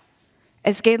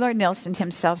 As Gaylord Nelson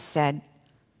himself said,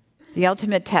 the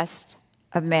ultimate test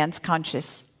of man's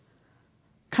conscience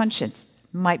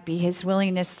might be his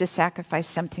willingness to sacrifice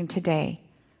something today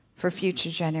for future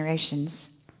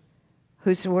generations,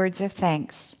 whose words of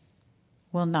thanks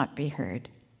will not be heard.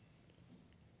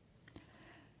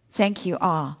 Thank you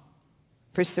all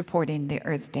for supporting the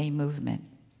Earth Day movement.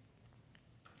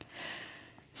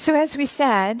 So as we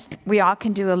said, we all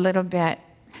can do a little bit.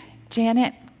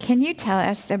 Janet, can you tell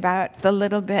us about the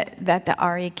little bit that the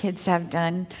RE kids have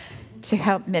done to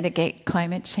help mitigate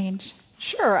climate change?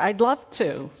 Sure, I'd love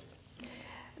to.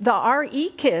 The RE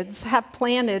kids have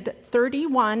planted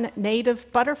 31 native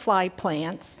butterfly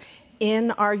plants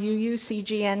in our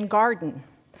UUCGN garden.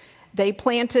 They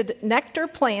planted nectar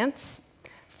plants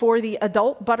for the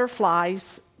adult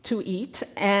butterflies to eat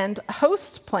and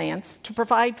host plants to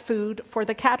provide food for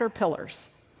the caterpillars.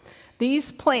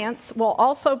 These plants will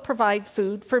also provide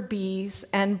food for bees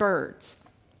and birds.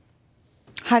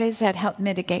 How does that help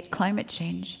mitigate climate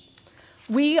change?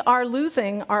 We are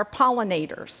losing our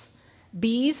pollinators.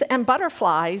 Bees and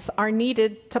butterflies are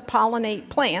needed to pollinate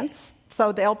plants,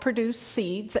 so they'll produce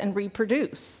seeds and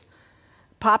reproduce.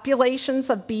 Populations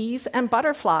of bees and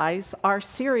butterflies are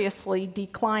seriously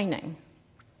declining.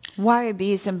 Why are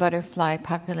bees and butterfly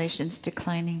populations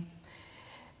declining?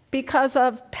 Because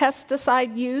of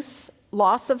pesticide use,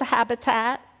 loss of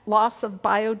habitat, loss of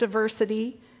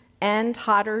biodiversity, and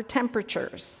hotter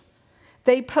temperatures.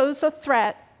 They pose a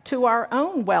threat to our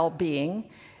own well-being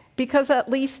because at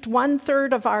least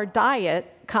 1/3 of our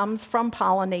diet comes from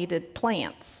pollinated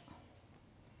plants.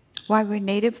 Why were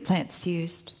native plants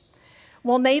used?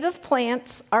 Well, native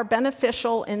plants are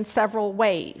beneficial in several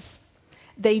ways.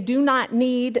 They do not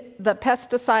need the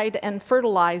pesticide and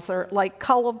fertilizer like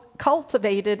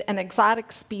cultivated and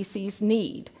exotic species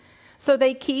need. So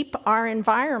they keep our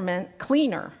environment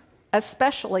cleaner,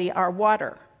 especially our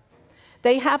water.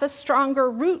 They have a stronger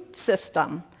root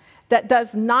system that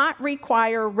does not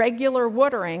require regular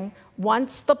watering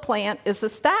once the plant is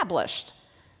established.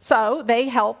 So they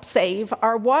help save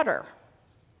our water.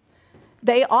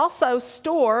 They also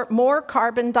store more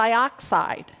carbon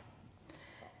dioxide.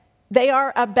 They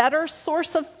are a better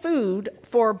source of food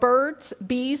for birds,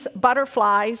 bees,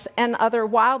 butterflies, and other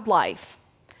wildlife.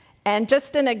 And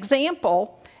just an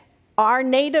example, our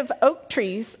native oak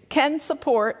trees can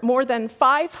support more than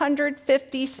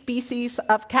 550 species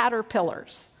of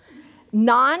caterpillars.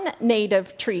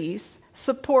 Non-native trees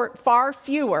support far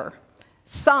fewer,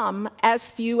 some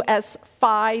as few as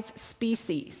 5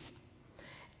 species.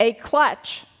 A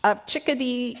clutch of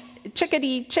chickadee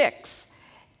chicks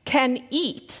can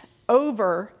eat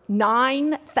over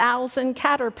 9,000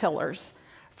 caterpillars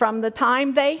from the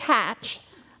time they hatch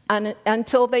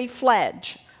until they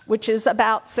fledge, which is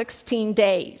about 16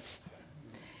 days.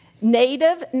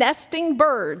 Native nesting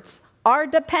birds are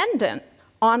dependent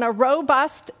on a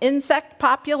robust insect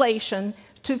population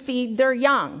to feed their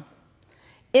young.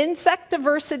 Insect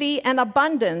diversity and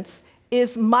abundance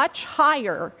is much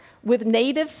higher with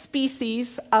native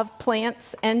species of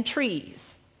plants and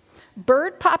trees.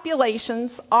 Bird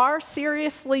populations are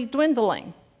seriously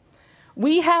dwindling.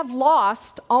 We have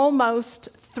lost almost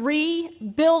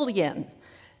 3 billion,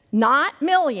 not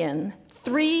million,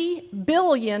 3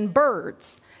 billion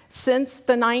birds since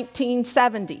the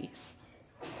 1970s.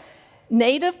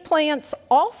 Native plants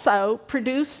also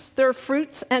produce their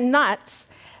fruits and nuts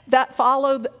that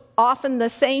follow often the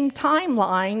same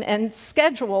timeline and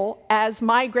schedule as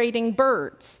migrating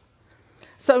birds.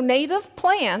 So native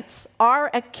plants are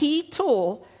a key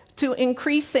tool to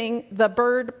increasing the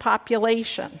bird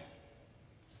population.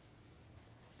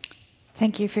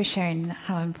 Thank you for sharing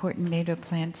how important native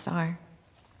plants are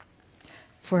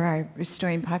for our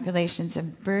restoring populations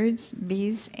of birds,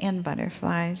 bees, and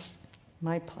butterflies.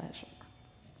 My pleasure.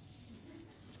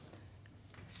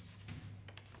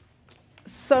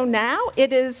 So now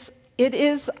it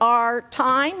is our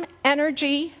time,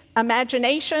 energy,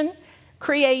 imagination,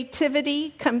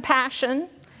 creativity, compassion,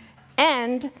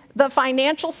 and the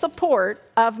financial support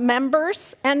of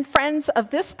members and friends of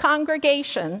this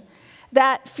congregation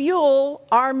that fuel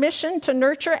our mission to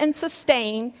nurture and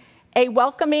sustain a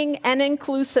welcoming and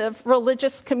inclusive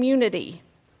religious community.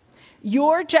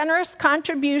 Your generous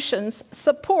contributions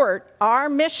support our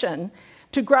mission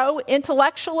to grow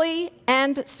intellectually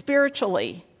and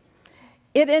spiritually.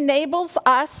 It enables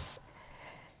us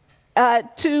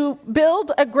to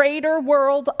build a greater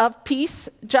world of peace,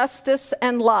 justice,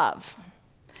 and love.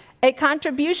 A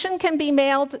contribution can be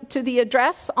mailed to the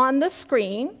address on the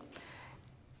screen,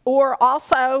 or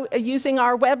also using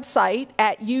our website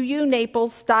at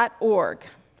uunaples.org.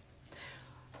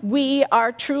 We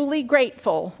are truly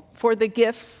grateful for the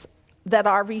gifts that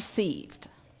are received.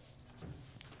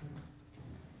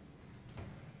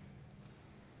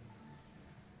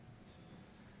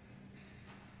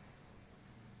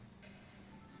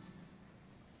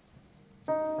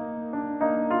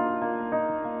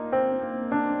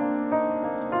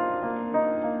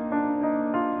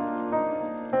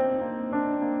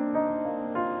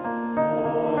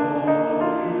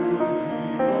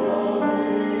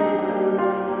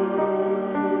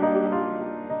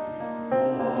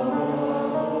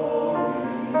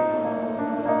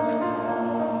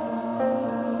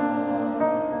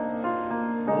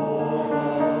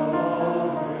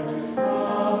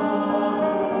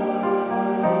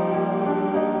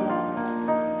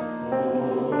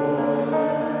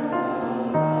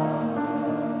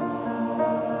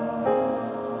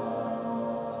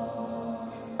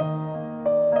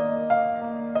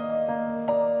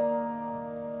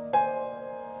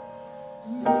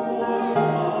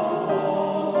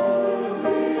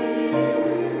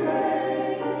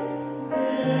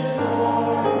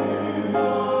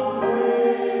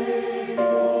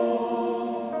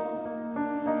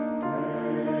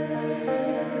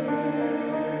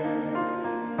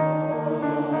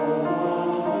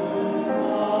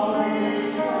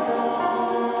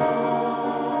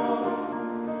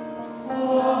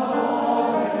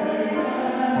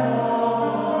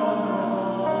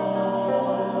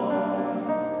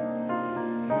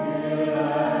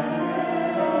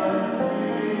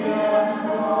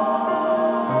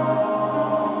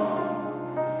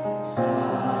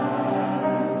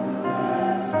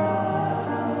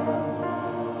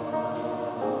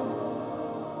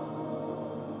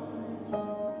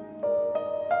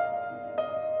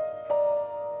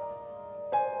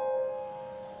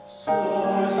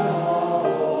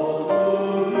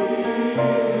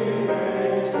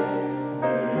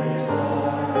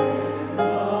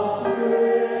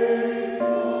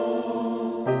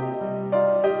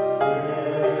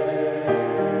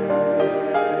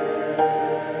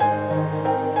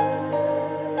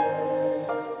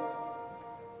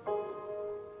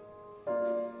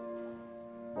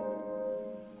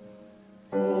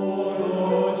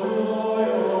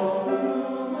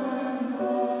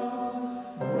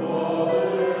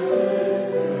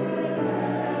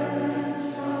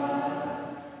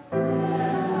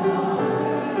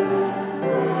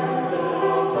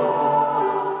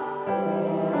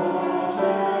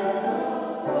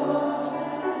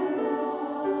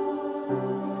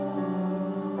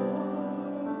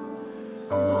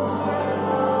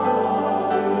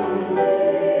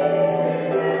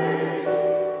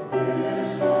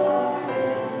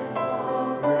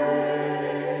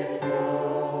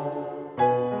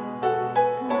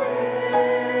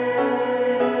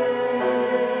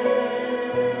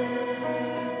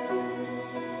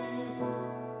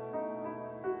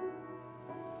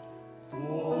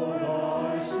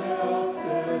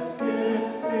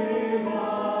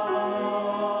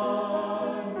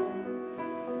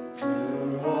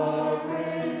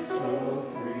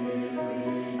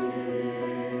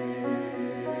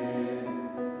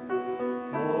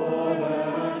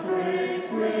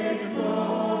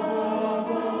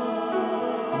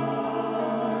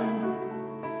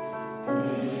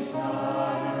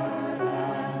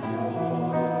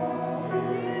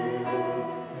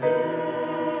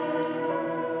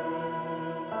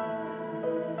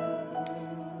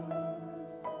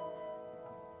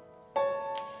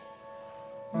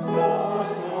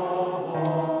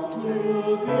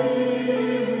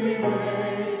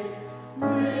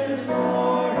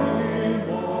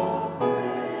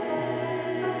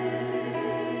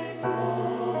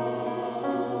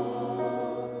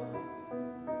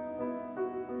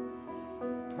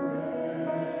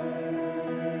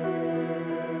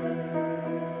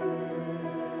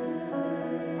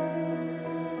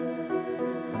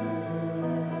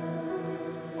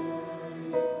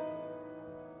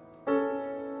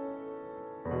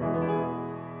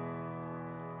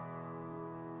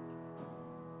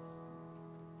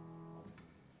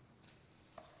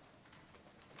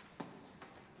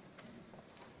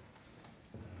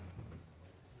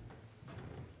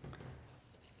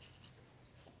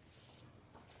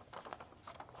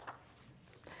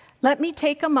 Let me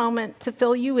take a moment to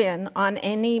fill you in on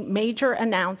any major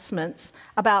announcements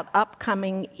about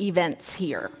upcoming events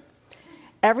here.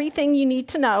 Everything you need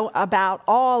to know about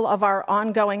all of our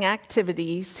ongoing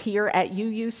activities here at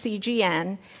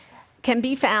UUCGN can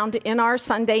be found in our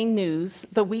Sunday news,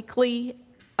 the weekly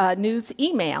news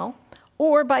email,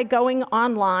 or by going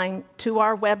online to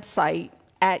our website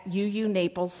at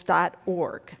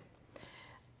uunaples.org.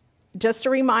 Just a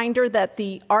reminder that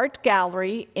the art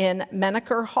gallery in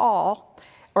Menaker Hall,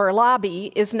 or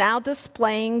lobby, is now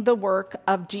displaying the work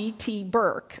of G.T.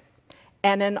 Burke,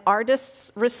 and an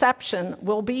artist's reception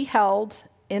will be held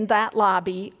in that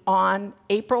lobby on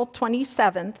April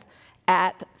 27th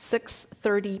at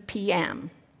 6:30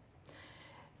 p.m.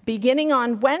 Beginning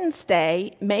on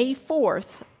Wednesday, May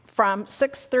 4th, from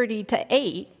 6:30 to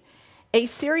 8, a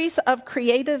series of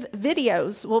creative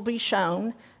videos will be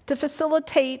shown to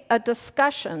facilitate a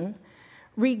discussion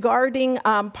regarding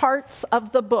parts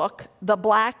of the book, The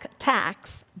Black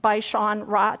Tax, by Sean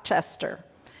Rochester.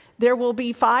 There will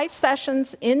be 5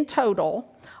 sessions in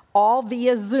total, all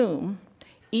via Zoom,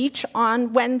 each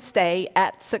on Wednesday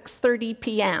at 6:30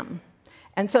 p.m.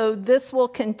 And so this will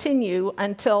continue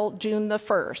until June the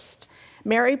 1st.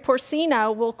 Mary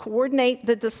Porcino will coordinate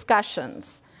the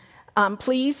discussions.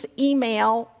 Please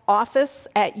email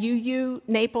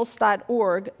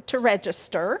office@uunaples.org to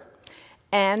register,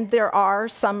 and there are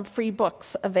some free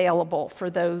books available for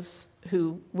those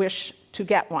who wish to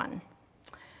get one.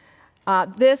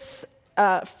 This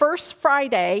first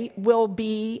Friday will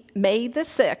be May the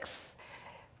 6th.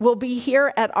 We'll be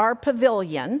here at our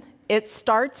pavilion. It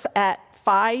starts at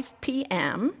 5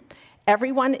 p.m.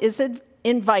 Everyone is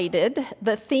invited.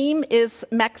 The theme is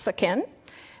Mexican.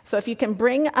 So if you can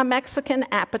bring a Mexican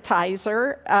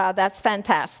appetizer, that's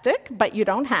fantastic, but you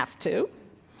don't have to.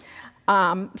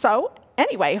 So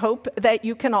anyway, hope that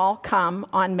you can all come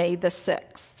on May the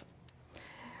 6th.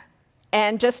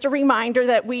 And just a reminder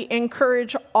that we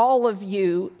encourage all of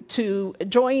you to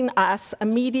join us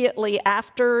immediately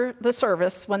after the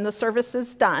service, when the service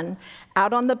is done,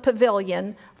 out on the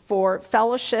pavilion for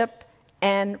fellowship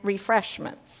and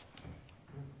refreshments.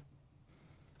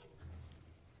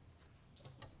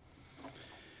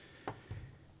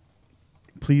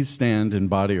 Please stand in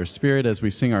body or spirit as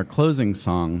we sing our closing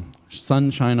song,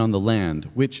 Sunshine on the Land,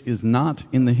 which is not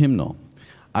in the hymnal.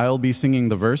 I'll be singing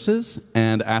the verses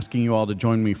and asking you all to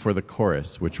join me for the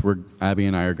chorus, which Abby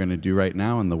and I are going to do right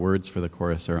now, and the words for the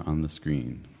chorus are on the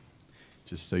screen,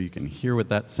 just so you can hear what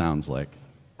that sounds like.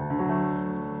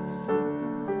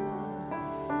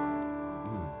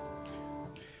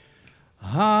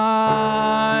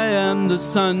 I am the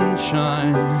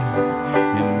sunshine,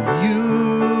 and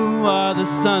you are the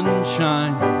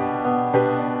sunshine.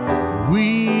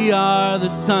 We are the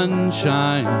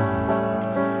sunshine.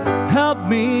 Help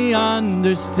me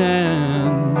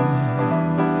understand.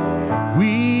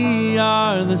 We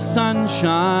are the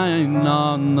sunshine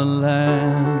on the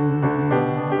land.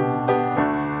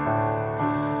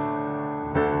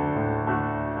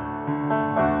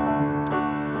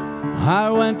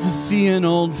 I went to see an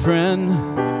old friend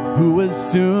who was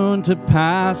soon to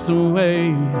pass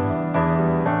away.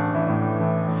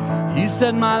 He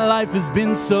said, my life has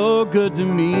been so good to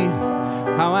me,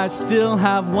 how I still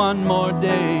have one more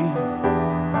day.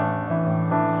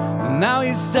 And now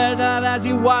he said that as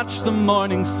he watched the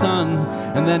morning sun,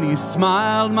 and then he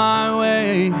smiled my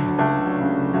way,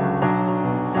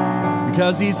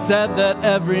 because he said that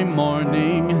every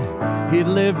morning he'd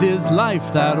lived his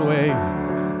life that way.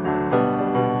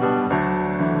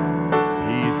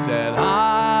 He said,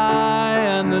 I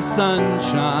am the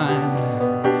sunshine,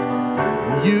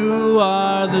 you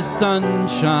are the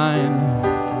sunshine,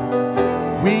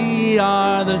 we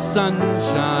are the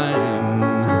sunshine.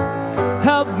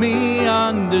 Help me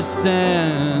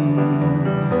understand.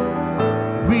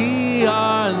 We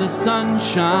are the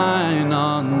sunshine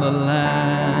on the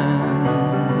land.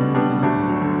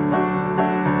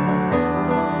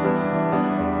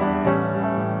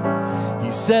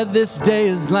 He said this day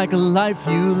is like a life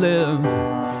you live,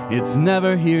 it's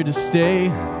never here to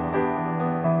stay,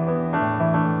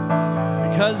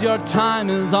 because your time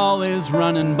is always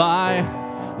running by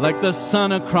like the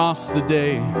sun across the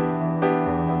day.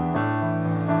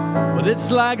 But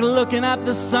it's like looking at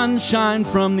the sunshine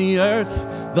from the earth.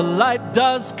 The light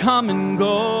does come and go,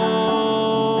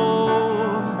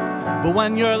 but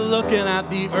when you're looking at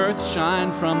the earth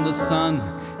shine from the sun,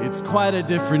 it's quite a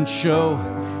different show.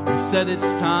 He said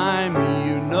it's time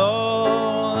you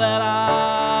know that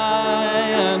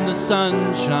I am the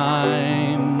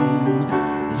sunshine.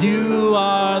 You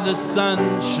are the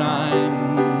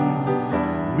sunshine.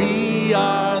 We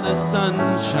are the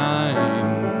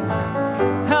sunshine.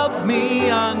 Help me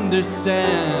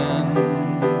understand.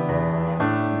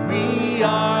 We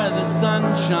are the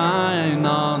sunshine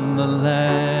on the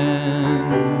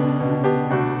land.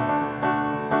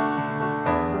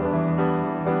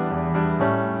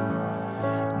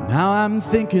 Now I'm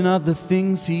thinking of the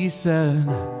things he said.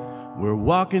 We're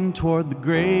walking toward the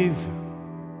grave,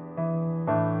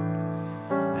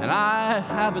 and I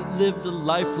haven't lived a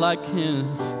life like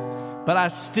his, but I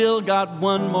still got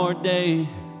one more day.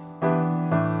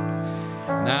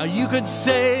 Now you could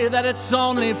say that it's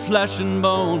only flesh and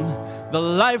bone, the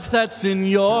life that's in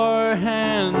your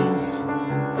hands,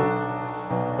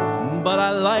 but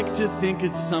I like to think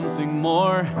it's something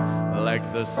more,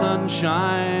 like the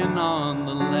sunshine on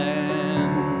the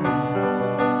land.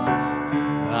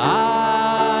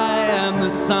 I am the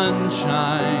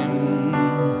sunshine,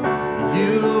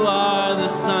 you are the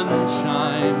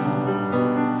sunshine,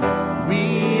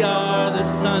 we are the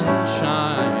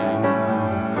sunshine.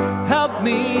 Help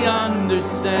me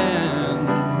understand.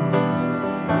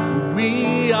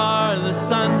 We are the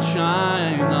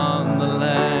sunshine on the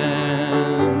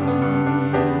land.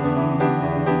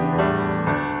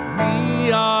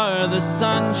 We are the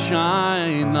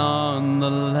sunshine on the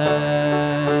land.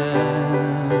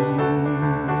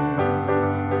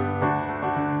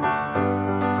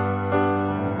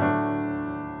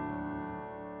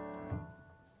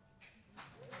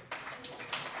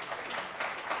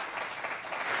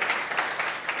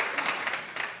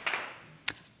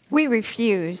 We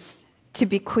refuse to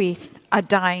bequeath a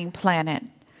dying planet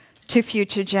to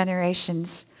future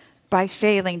generations by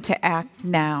failing to act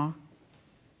now.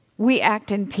 We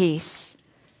act in peace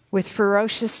with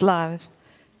ferocious love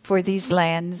for these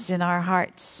lands in our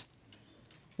hearts.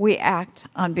 We act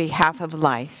on behalf of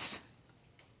life.